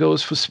same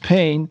goes for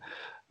Spain.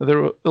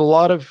 There are a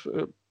lot of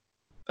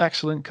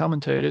excellent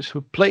commentators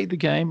who played the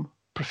game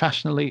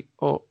professionally,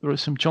 or there are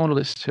some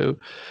journalists who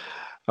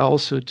are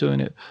also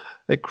doing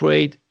a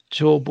great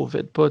job of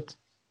it. But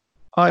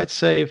I'd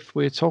say if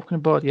we're talking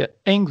about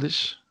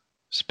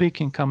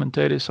English-speaking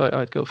commentators,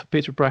 I'd go for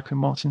Peter Brackley,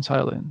 Martin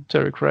Tyler, and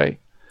Derek Ray.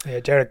 Yeah,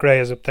 Derek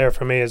Ray is up there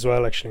for me as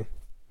well, actually.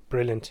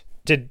 Brilliant.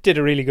 Did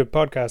a really good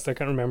podcast. I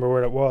can't remember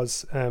where it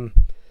was,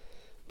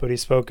 but he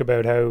spoke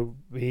about how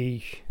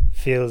he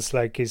feels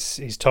like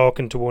he's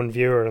talking to one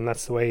viewer, and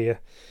that's the way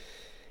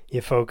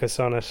you focus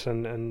on it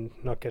and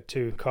not get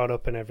too caught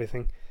up in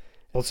everything.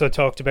 Also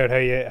talked about how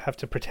you have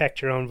to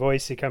protect your own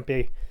voice. You can't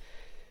be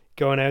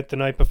going out the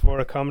night before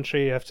a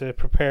commentary. You have to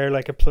prepare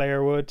like a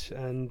player would.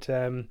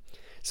 And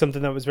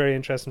something that was very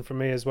interesting for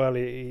me as well,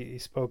 he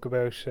spoke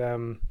about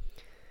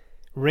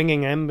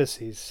ringing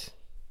embassies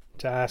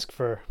to ask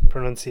for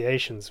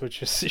pronunciations, which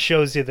just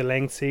shows you the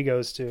lengths he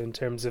goes to in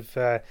terms of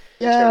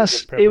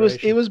yes, it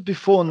was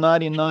before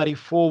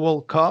 1994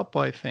 World Cup,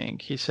 I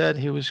think. He said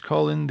he was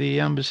calling the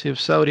embassy of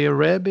Saudi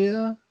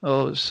Arabia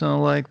or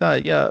something like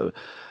that. Yeah,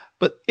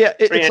 but yeah,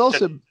 it's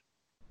also,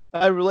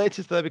 I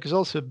related to that because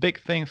also a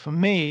big thing for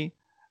me,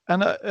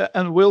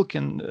 and Will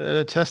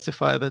can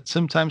testify that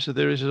sometimes if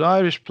there is an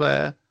Irish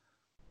player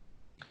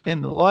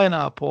in the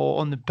lineup or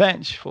on the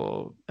bench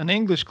for an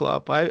English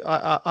club,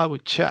 I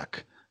would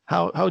check.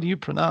 How do you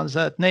pronounce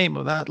that name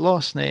or that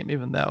last name,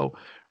 even though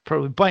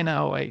probably by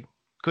now I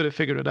could have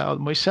figured it out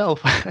myself.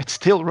 I'd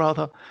still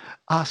rather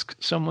ask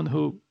someone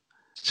who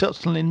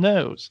certainly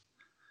knows.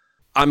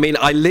 I mean,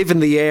 I live in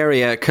the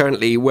area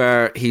currently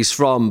where he's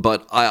from,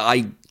 but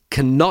I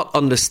cannot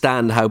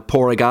understand how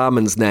Padraig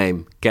Amond's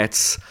name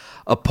gets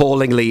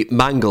appallingly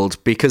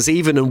mangled, because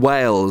even in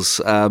Wales,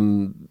 a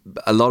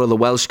lot of the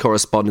Welsh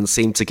correspondents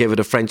seem to give it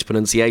a French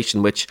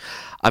pronunciation, which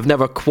I've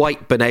never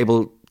quite been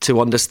able to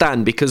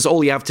understand, because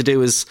all you have to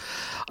do is,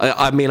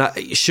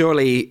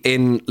 surely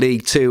in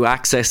League Two,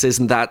 access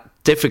isn't that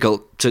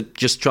difficult to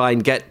just try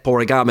and get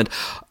Padraig Amond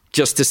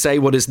just to say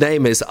what his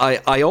name is.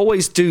 I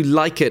always do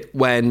like it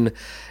when,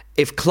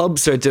 if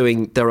clubs are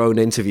doing their own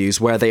interviews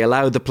where they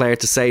allow the player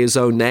to say his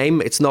own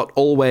name. It's not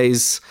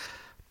always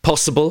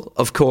possible,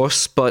 of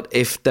course, but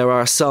if there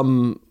are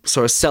some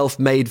sort of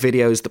self-made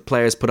videos that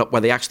players put up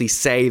where they actually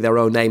say their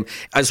own name,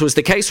 as was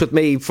the case with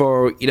me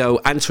for,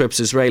 Antwerp's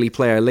Israeli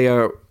player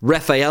Lior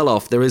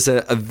Refaelov, there is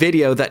a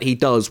video that he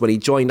does when he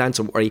joined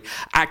Antwerp where he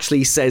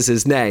actually says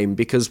his name,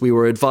 because we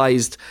were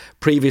advised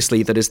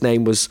previously that his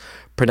name was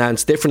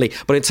pronounced differently.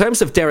 But in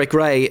terms of Derek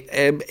Ray,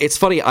 it's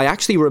funny, I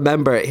actually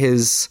remember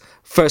his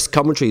first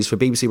commentaries for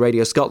BBC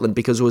Radio Scotland,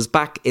 because it was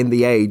back in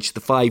the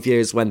 5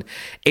 years when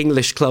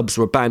English clubs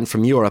were banned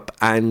from Europe,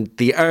 and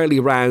the early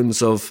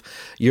rounds of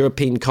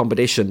European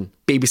competition.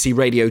 BBC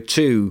Radio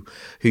 2,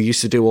 who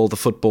used to do all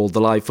the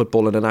live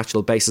football on a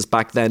national basis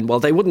back then, well,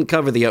 they wouldn't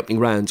cover the opening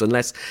rounds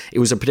unless it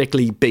was a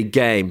particularly big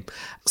game.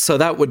 So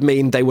that would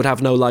mean they would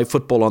have no live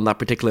football on that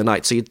particular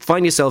night. So you'd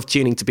find yourself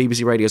tuning to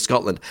BBC Radio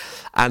Scotland,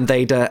 and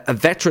they'd a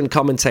veteran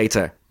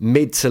commentator,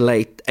 mid to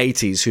late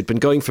 80s, who'd been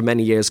going for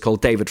many years,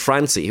 called David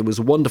Francie, who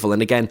was wonderful.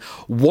 And again,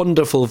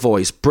 wonderful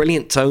voice,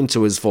 brilliant tone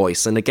to his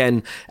voice, and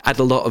again, add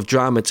a lot of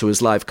drama to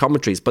his live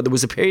commentaries. But there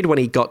was a period when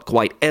he got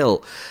quite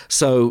ill.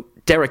 So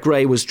Derek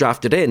Ray was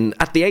drafted in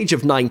at the age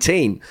of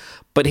 19,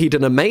 but he'd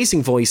an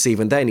amazing voice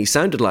even then. He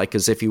sounded like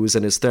as if he was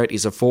in his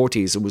 30s or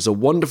 40s. It was a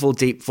wonderful,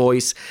 deep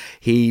voice.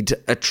 He'd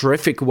a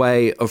terrific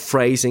way of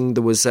phrasing.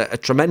 There was a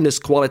tremendous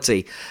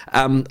quality.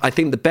 I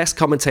think the best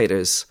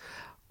commentators,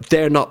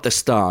 they're not the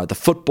star. The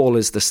football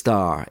is the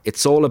star.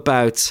 It's all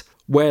about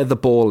where the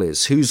ball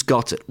is, who's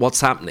got it,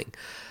 what's happening.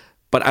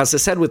 But as I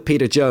said with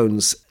Peter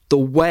Jones, the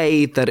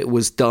way that it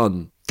was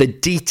done, the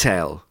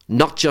detail,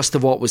 not just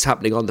of what was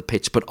happening on the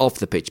pitch, but off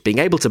the pitch, being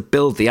able to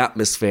build the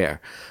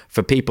atmosphere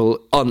for people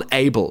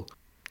unable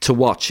to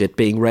watch it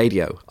being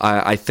radio,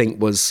 I think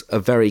was a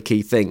very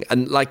key thing.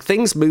 And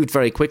things moved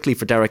very quickly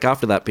for Derek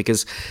after that,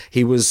 because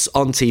he was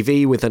on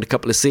TV within a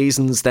couple of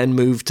seasons, then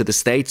moved to the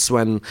States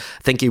when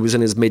I think he was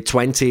in his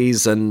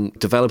mid-20s, and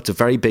developed a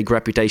very big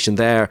reputation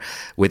there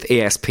with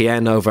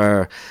ESPN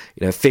over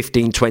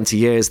 15, 20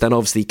 years. Then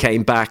obviously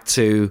came back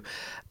to,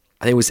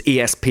 I think it was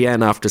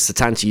ESPN after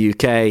Setanta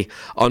UK.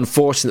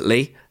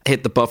 Unfortunately,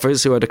 hit the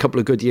Buffers, who had a couple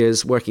of good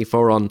years working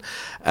on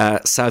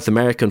South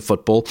American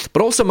football.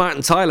 But also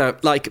Martin Tyler,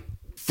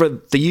 for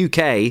the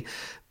UK,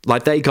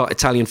 they got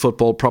Italian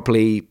football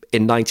properly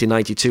in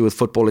 1992 with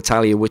Football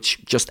Italia,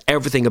 which just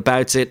everything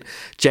about it,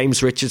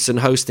 James Richardson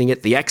hosting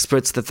it, the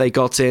experts that they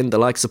got in, the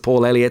likes of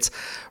Paul Elliott,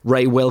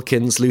 Ray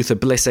Wilkins, Luther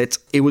Blissett.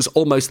 It was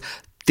almost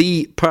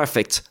the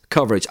perfect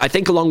coverage. I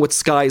think along with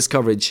Sky's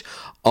coverage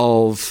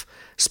of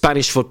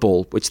Spanish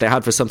football, which they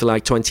had for something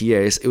like 20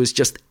 years, it was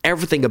just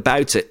everything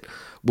about it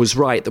was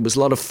right. There was a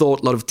lot of thought,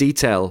 a lot of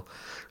detail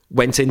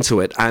went into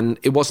it, and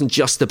it wasn't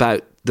just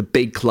about the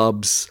big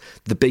clubs,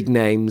 the big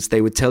names. They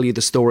would tell you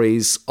the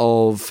stories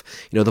of,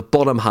 the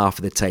bottom half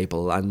of the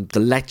table, and the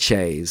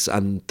Lecces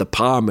and the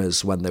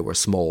Parmas when they were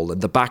small,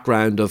 and the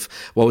background of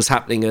what was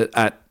happening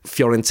at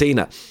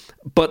Fiorentina.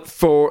 But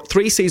for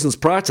 3 seasons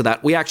prior to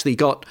that, we actually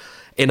got,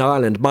 in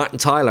Ireland, Martin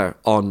Tyler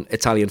on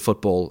Italian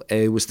football.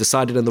 It was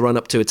decided in the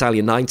run-up to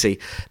Italian 90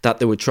 that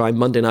they would try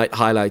Monday night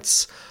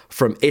highlights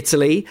from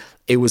Italy.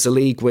 It was a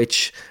league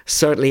which,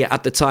 certainly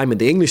at the time in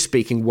the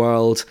English-speaking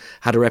world,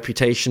 had a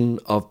reputation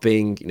of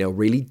being,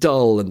 really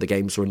dull, and the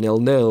games were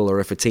 0-0,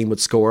 or if a team would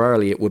score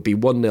early, it would be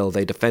 1-0.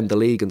 They defend the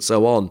league and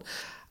so on.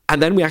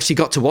 And then we actually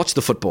got to watch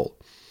the football.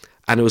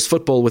 And it was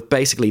football with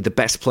basically the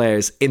best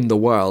players in the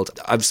world.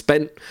 I've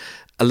spent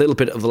a little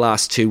bit of the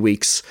last 2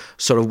 weeks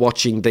sort of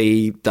watching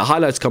the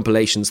highlights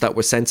compilations that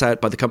were sent out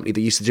by the company that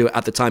used to do it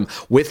at the time,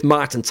 with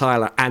Martin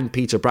Tyler and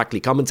Peter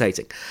Brackley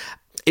commentating.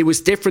 It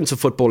was different to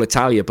Football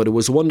Italia, but it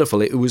was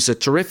wonderful. It was a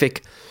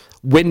terrific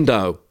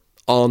window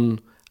on,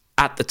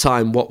 at the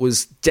time, what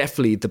was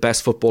definitely the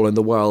best football in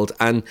the world.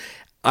 And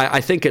I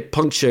think it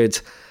punctured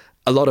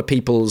a lot of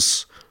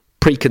people's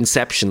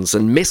preconceptions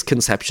and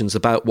misconceptions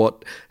about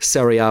what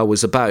Serie A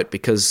was about,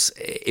 because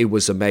it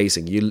was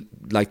amazing. You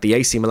like the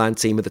AC Milan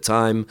team at the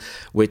time,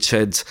 which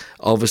had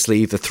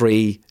obviously the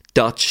 3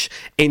 Dutch,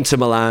 Inter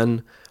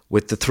Milan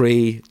with the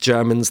 3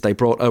 Germans. They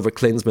brought over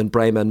Klinsmann,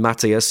 Bremer and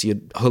Matthias. You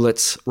had Gullit,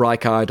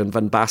 Rijkaard and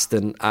Van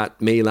Basten at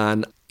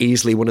Milan.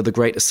 Easily one of the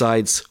greatest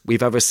sides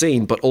we've ever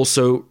seen, but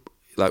also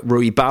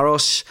Rui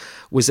Barros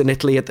was in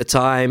Italy at the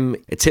time.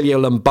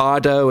 Attilio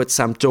Lombardo at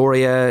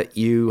Sampdoria.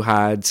 You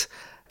had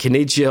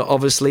Caniggia,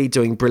 obviously,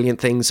 doing brilliant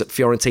things at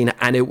Fiorentina,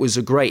 and it was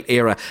a great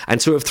era. And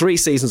to have 3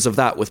 seasons of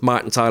that with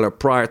Martin Tyler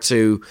prior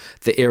to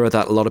the era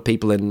that a lot of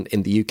people in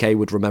the UK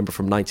would remember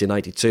from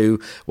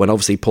 1992, when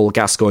obviously Paul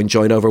Gascoigne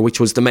joined over, which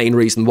was the main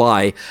reason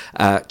why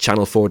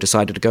Channel 4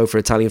 decided to go for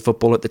Italian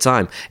football at the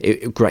time.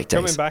 Great days.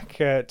 Coming back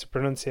to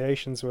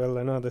pronunciations, Will,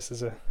 I know this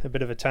is a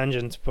bit of a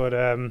tangent, but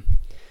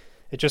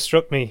it just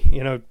struck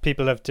me,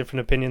 people have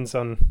different opinions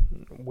on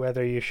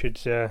whether you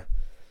should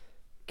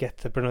get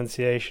the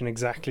pronunciation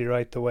exactly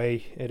right the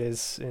way it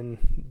is in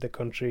the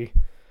country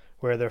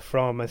where they're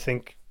from. I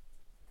think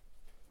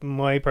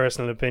my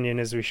personal opinion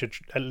is we should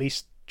at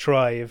least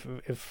try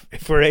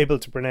if we're able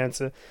to pronounce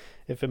it,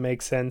 if it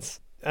makes sense.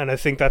 And I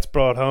think that's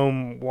brought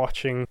home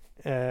watching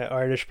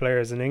Irish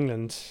players in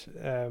England,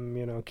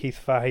 Keith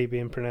Fahey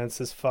being pronounced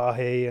as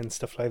Fahey and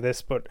stuff like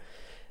this. But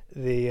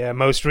the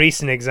most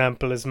recent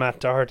example is Matt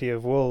Doherty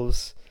of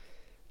Wolves,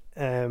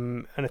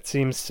 and it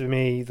seems to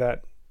me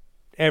that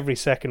every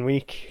second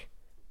week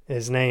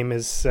his name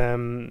is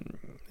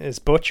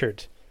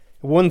butchered.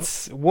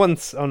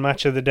 Once on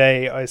Match of the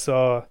Day I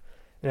saw,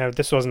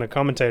 this wasn't a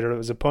commentator, it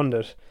was a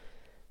pundit,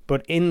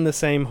 but in the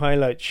same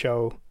highlight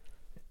show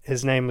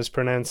his name was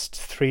pronounced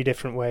 3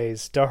 different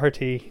ways: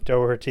 Doherty,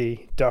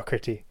 Doherty.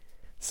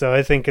 So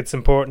I think it's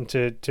important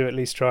to at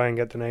least try and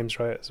get the names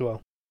right as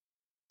well.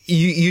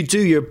 You do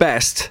your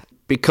best,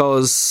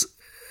 because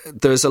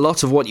there's a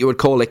lot of what you would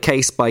call a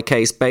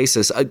case-by-case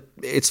basis.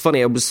 It's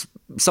funny,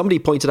 somebody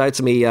pointed out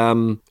to me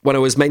when I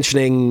was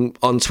mentioning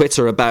on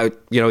Twitter about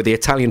the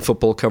Italian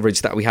football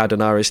coverage that we had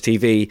on Irish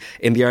TV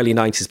in the early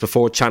 90s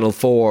before Channel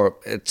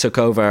 4 took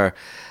over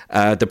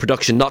the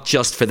production, not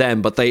just for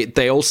them, but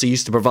they also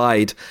used to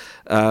provide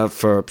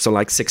for something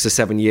like 6 or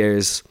 7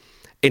 years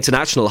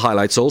international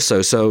highlights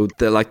also. So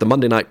the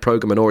Monday night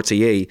programme on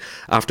RTE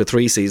after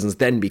 3 seasons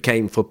then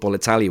became Football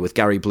Italia with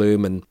Gary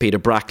Bloom and Peter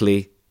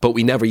Brackley. But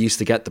we never used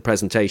to get the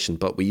presentation,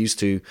 but we used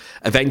to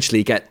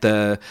eventually get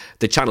the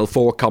Channel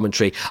 4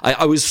 commentary.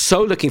 I was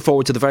so looking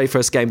forward to the very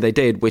first game they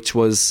did, which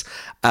was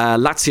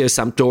Lazio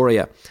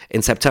Sampdoria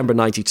in September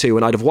 92,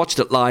 and I'd have watched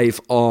it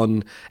live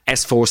on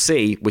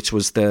S4C, which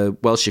was the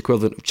Welsh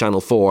equivalent of Channel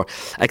 4,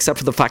 except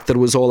for the fact that it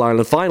was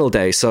All-Ireland final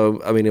day.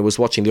 So, I mean, it was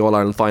watching the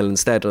All-Ireland final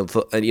instead. And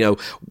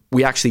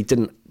we actually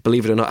didn't,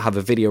 believe it or not, have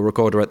a video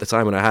recorder at the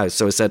time in our house.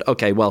 So I said,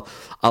 okay, well,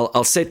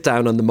 I'll sit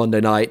down on the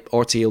Monday night.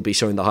 RTE will be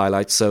showing the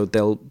highlights, so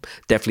they'll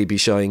definitely be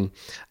showing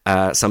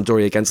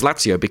Sampdoria against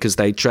Lazio, because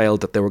they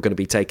trailed that they were going to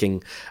be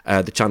taking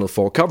the Channel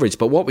 4 coverage.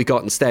 But what we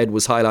got instead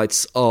was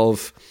highlights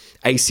of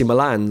AC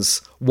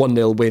Milan's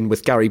 1-0 win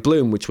with Gary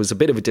Bloom, which was a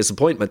bit of a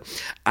disappointment.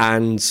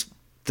 And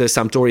the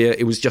Sampdoria,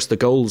 it was just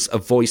a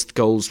voiced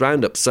goals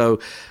roundup. So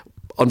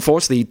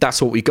unfortunately,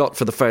 that's what we got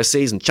for the first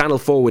season. Channel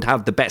 4 would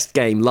have the best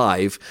game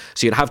live,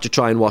 so you'd have to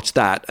try and watch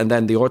that. And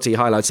then the RTE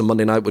highlights on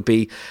Monday night would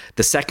be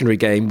the secondary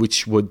game,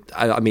 which would,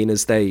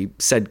 as they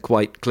said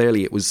quite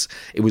clearly, it was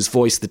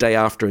voiced the day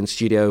after in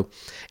studio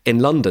in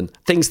London.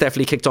 Things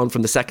definitely kicked on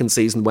from the second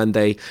season when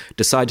they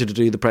decided to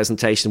do the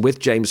presentation with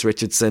James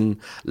Richardson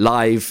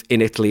live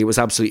in Italy. It was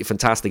absolutely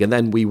fantastic. And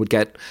then we would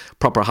get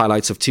proper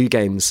highlights of 2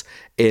 games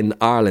in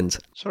Ireland.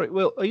 Sorry,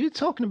 Will, are you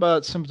talking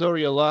about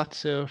Sampdoria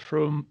Lazio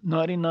from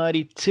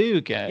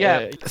 1992 game?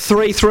 Yeah,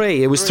 3-3.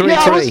 It was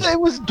 3-3. Yeah,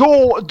 it was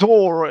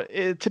door,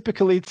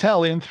 typically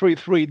Italian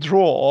 3-3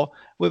 draw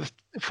with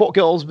 4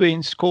 goals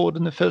being scored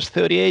in the first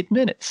 38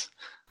 minutes.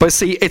 But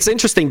see, it's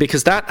interesting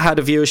because that had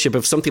a viewership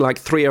of something like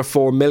 3 or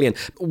 4 million.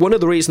 One of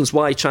the reasons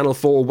why Channel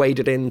 4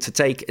 waded in to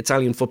take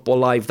Italian football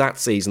live that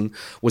season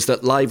was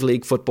that live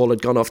league football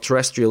had gone off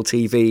terrestrial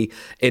TV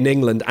in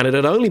England, and it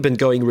had only been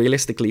going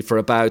realistically for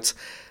about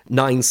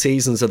 9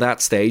 seasons at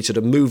that stage. It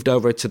had moved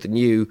over to the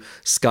new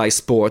Sky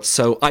Sports.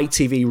 So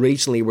ITV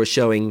regionally were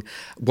showing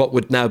what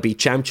would now be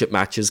championship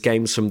matches,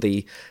 games from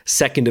the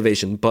second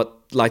division, but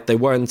they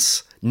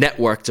weren't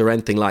networked or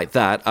anything like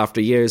that. After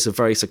years of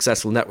very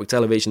successful network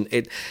television,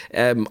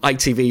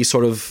 ITV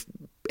sort of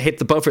hit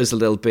the buffers a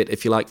little bit,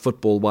 if you like,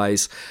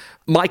 football-wise.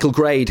 Michael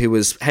Grade, who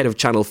was head of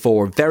Channel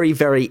 4, very,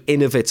 very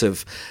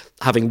innovative,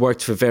 having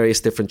worked for various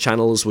different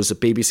channels, was at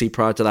BBC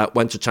prior to that,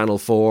 went to Channel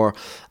 4,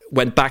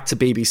 went back to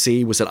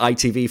BBC, was at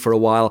ITV for a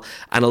while,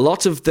 and a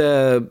lot of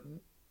the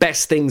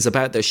best things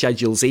about their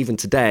schedules, even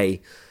today,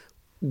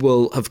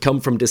 will have come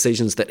from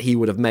decisions that he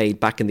would have made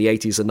back in the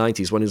 80s and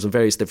 90s when he was on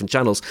various different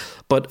channels.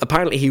 But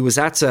apparently he was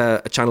at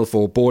a Channel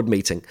 4 board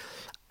meeting,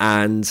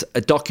 and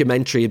a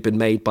documentary had been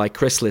made by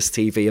Chrysalis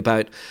TV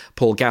about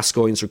Paul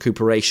Gascoigne's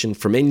recuperation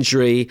from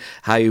injury,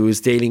 how he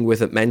was dealing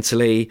with it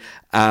mentally,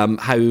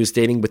 how he was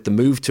dealing with the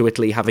move to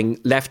Italy, having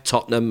left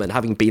Tottenham and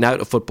having been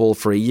out of football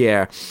for a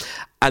year.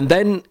 And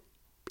then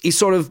he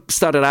sort of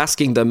started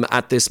asking them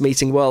at this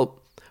meeting, well,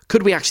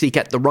 could we actually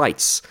get the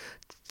rights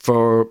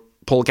for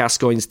Paul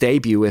Gascoigne's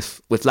debut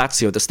with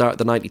Lazio at the start of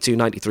the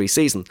 92-93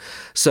 season?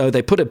 So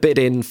they put a bid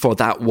in for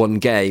that one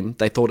game.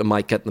 They thought it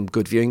might get them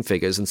good viewing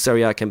figures, and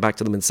Serie A came back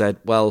to them and said,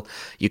 well,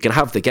 you can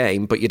have the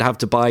game, but you'd have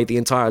to buy the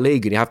entire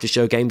league and you have to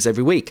show games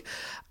every week.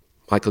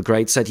 Michael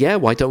Grade said, yeah,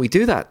 why don't we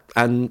do that?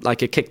 And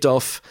it kicked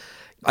off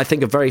I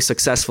think, a very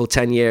successful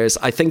 10 years.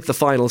 I think the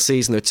final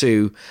season or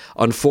two,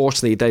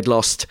 unfortunately, they'd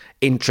lost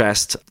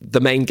interest.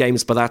 The main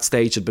games by that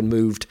stage had been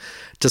moved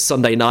to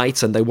Sunday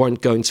night, and they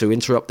weren't going to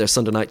interrupt their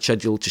Sunday night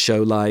schedule to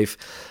show live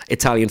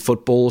Italian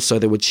football, so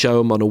they would show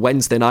them on a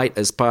Wednesday night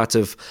as part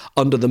of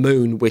Under the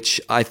Moon, which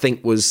I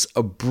think was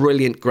a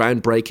brilliant,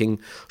 groundbreaking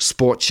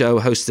sports show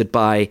hosted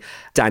by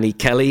Danny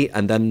Kelly,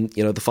 and then,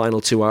 the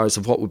final 2 hours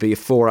of what would be a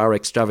 4-hour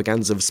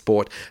extravaganza of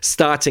sport,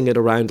 starting at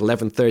around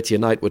 11:30 at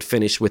night, would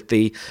finish with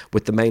the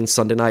main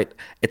Sunday night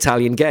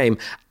Italian game.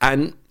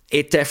 And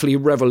it definitely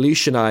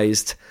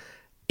revolutionised,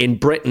 in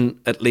Britain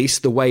at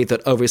least, the way that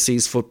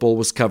overseas football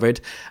was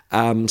covered.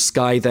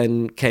 Sky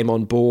then came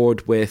on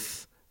board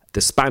with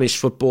the Spanish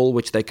football,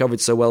 which they covered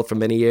so well for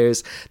many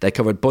years. They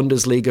covered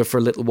Bundesliga for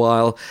a little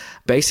while.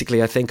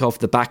 Basically, I think off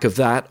the back of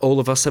that, all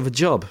of us have a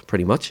job,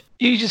 pretty much.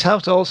 You just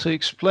have to also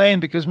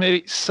explain, because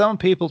maybe some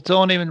people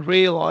don't even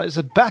realise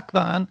that back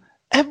then,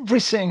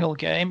 every single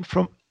game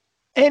from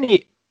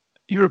any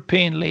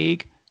European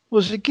league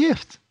was a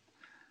gift.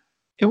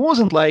 It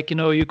wasn't like,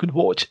 you could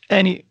watch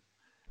any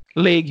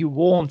league you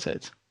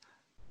wanted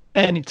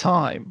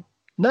anytime.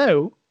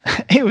 No,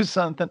 it was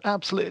something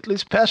absolutely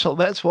special.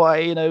 That's why,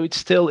 it's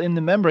still in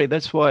the memory.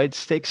 That's why it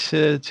sticks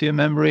to your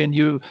memory, and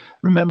you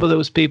remember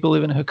those people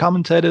even who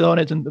commentated on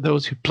it and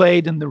those who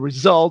played, and the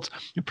results.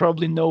 You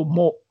probably know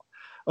more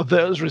of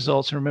those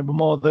results and remember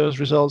more of those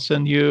results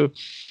than you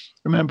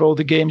remember all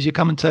the games you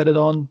commentated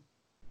on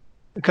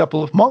a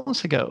couple of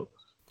months ago.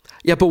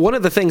 Yeah, but one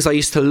of the things I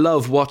used to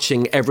love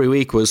watching every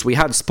week was we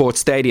had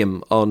Sports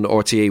Stadium on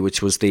RTE,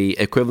 which was the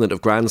equivalent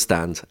of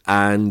Grandstand,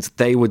 and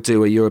they would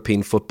do a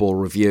European football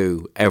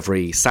review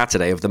every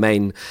Saturday of the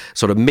main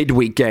sort of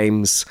midweek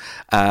games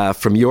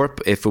from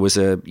Europe, if it was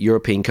a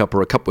European Cup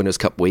or a Cup Winners'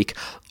 Cup week,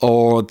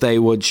 or they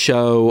would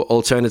show,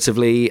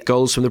 alternatively,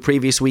 goals from the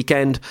previous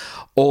weekend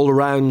all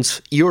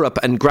around Europe.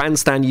 And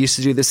Grandstand used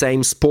to do the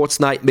same. Sports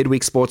Night,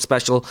 midweek sports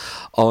special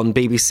on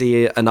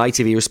BBC and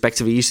ITV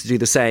respectively, used to do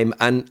the same.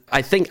 And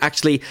I think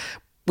actually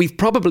we've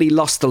probably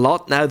lost a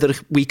lot now that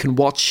we can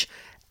watch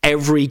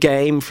every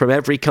game from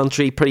every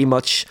country pretty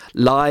much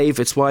live.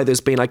 It's why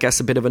there's been, I guess,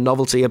 a bit of a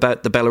novelty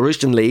about the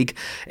Belarusian league,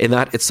 in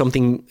that it's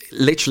something,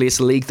 literally it's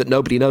a league that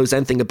nobody knows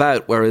anything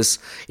about, whereas,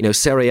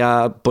 Serie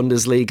A,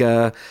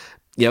 Bundesliga,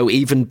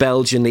 even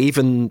Belgium,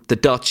 even the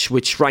Dutch,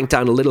 which ranked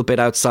down a little bit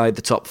outside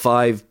the top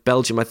 5.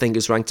 Belgium, I think,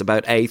 is ranked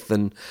about 8th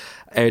and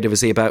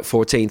Eredivisie about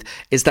 14th.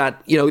 Is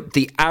that,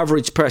 the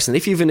average person,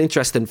 if you've an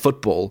interest in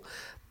football,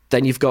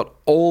 then you've got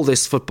all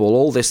this football,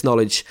 all this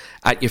knowledge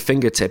at your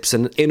fingertips.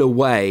 And in a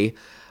way,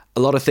 a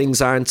lot of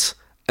things aren't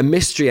a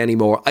mystery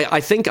anymore.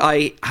 I think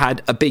I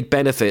had a big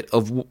benefit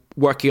of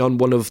working on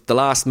one of the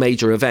last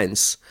major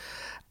events.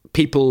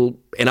 People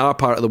in our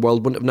part of the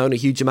world wouldn't have known a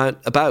huge amount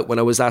about. When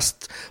I was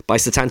asked by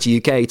Setanta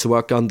UK to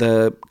work on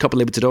the Copa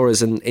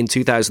Libertadores in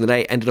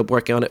 2008, ended up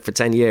working on it for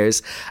 10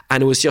 years.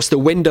 And it was just a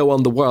window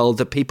on the world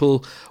that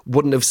people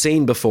wouldn't have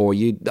seen before.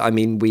 We had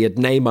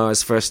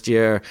Neymar's first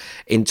year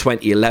in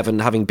 2011,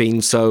 having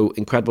been so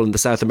incredible in the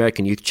South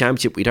American Youth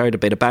Championship. We'd heard a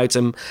bit about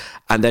him.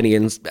 And then he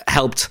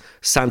helped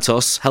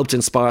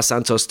inspire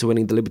Santos to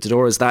winning the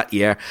Libertadores that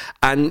year.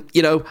 And,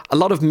 a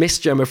lot of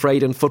mystery, I'm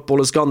afraid, in football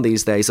has gone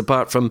these days,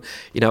 apart from,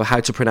 how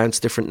to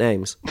pronounce different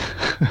names.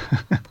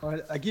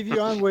 Well, I give you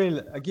one,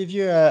 Will. I give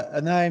you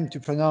a name to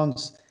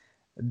pronounce.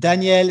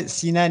 Daniel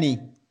Sinani.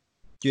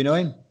 Do you know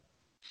him?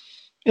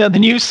 Yeah, the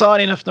new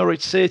signing of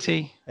Norwich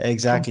City.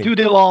 Exactly. To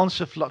the launch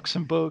of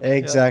Luxembourg.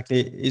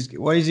 Exactly. Yeah.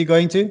 Where is he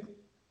going to?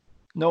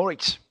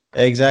 Norwich.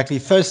 Exactly.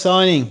 First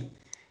signing.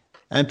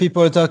 And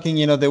people are talking,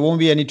 there won't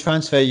be any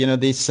transfer,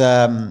 this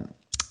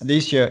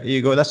year.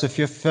 You go, that's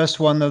the first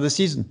one of the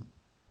season,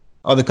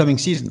 or the coming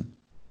season.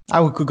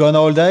 We could go on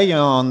all day,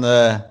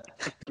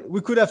 we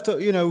could have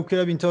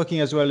been talking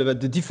as well about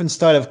the different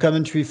style of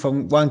commentary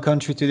from one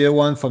country to the other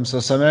one, from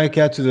South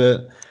America to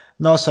the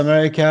North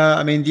America.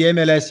 I mean, the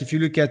MLS, if you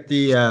look at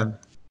the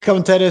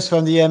commentators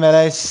from the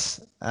MLS,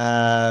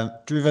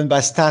 driven by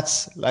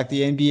stats like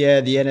the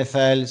NBA, the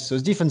NFL. So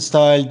it's different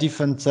style,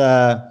 different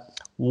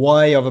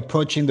way of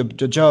approaching the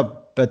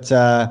job. But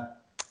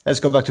let's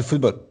go back to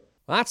football.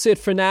 That's it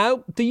for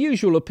now. The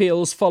usual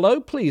appeals follow.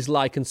 Please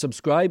like and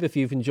subscribe if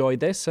you've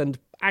enjoyed this, and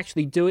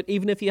actually do it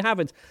even if you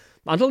haven't.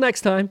 Until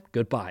next time,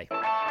 goodbye.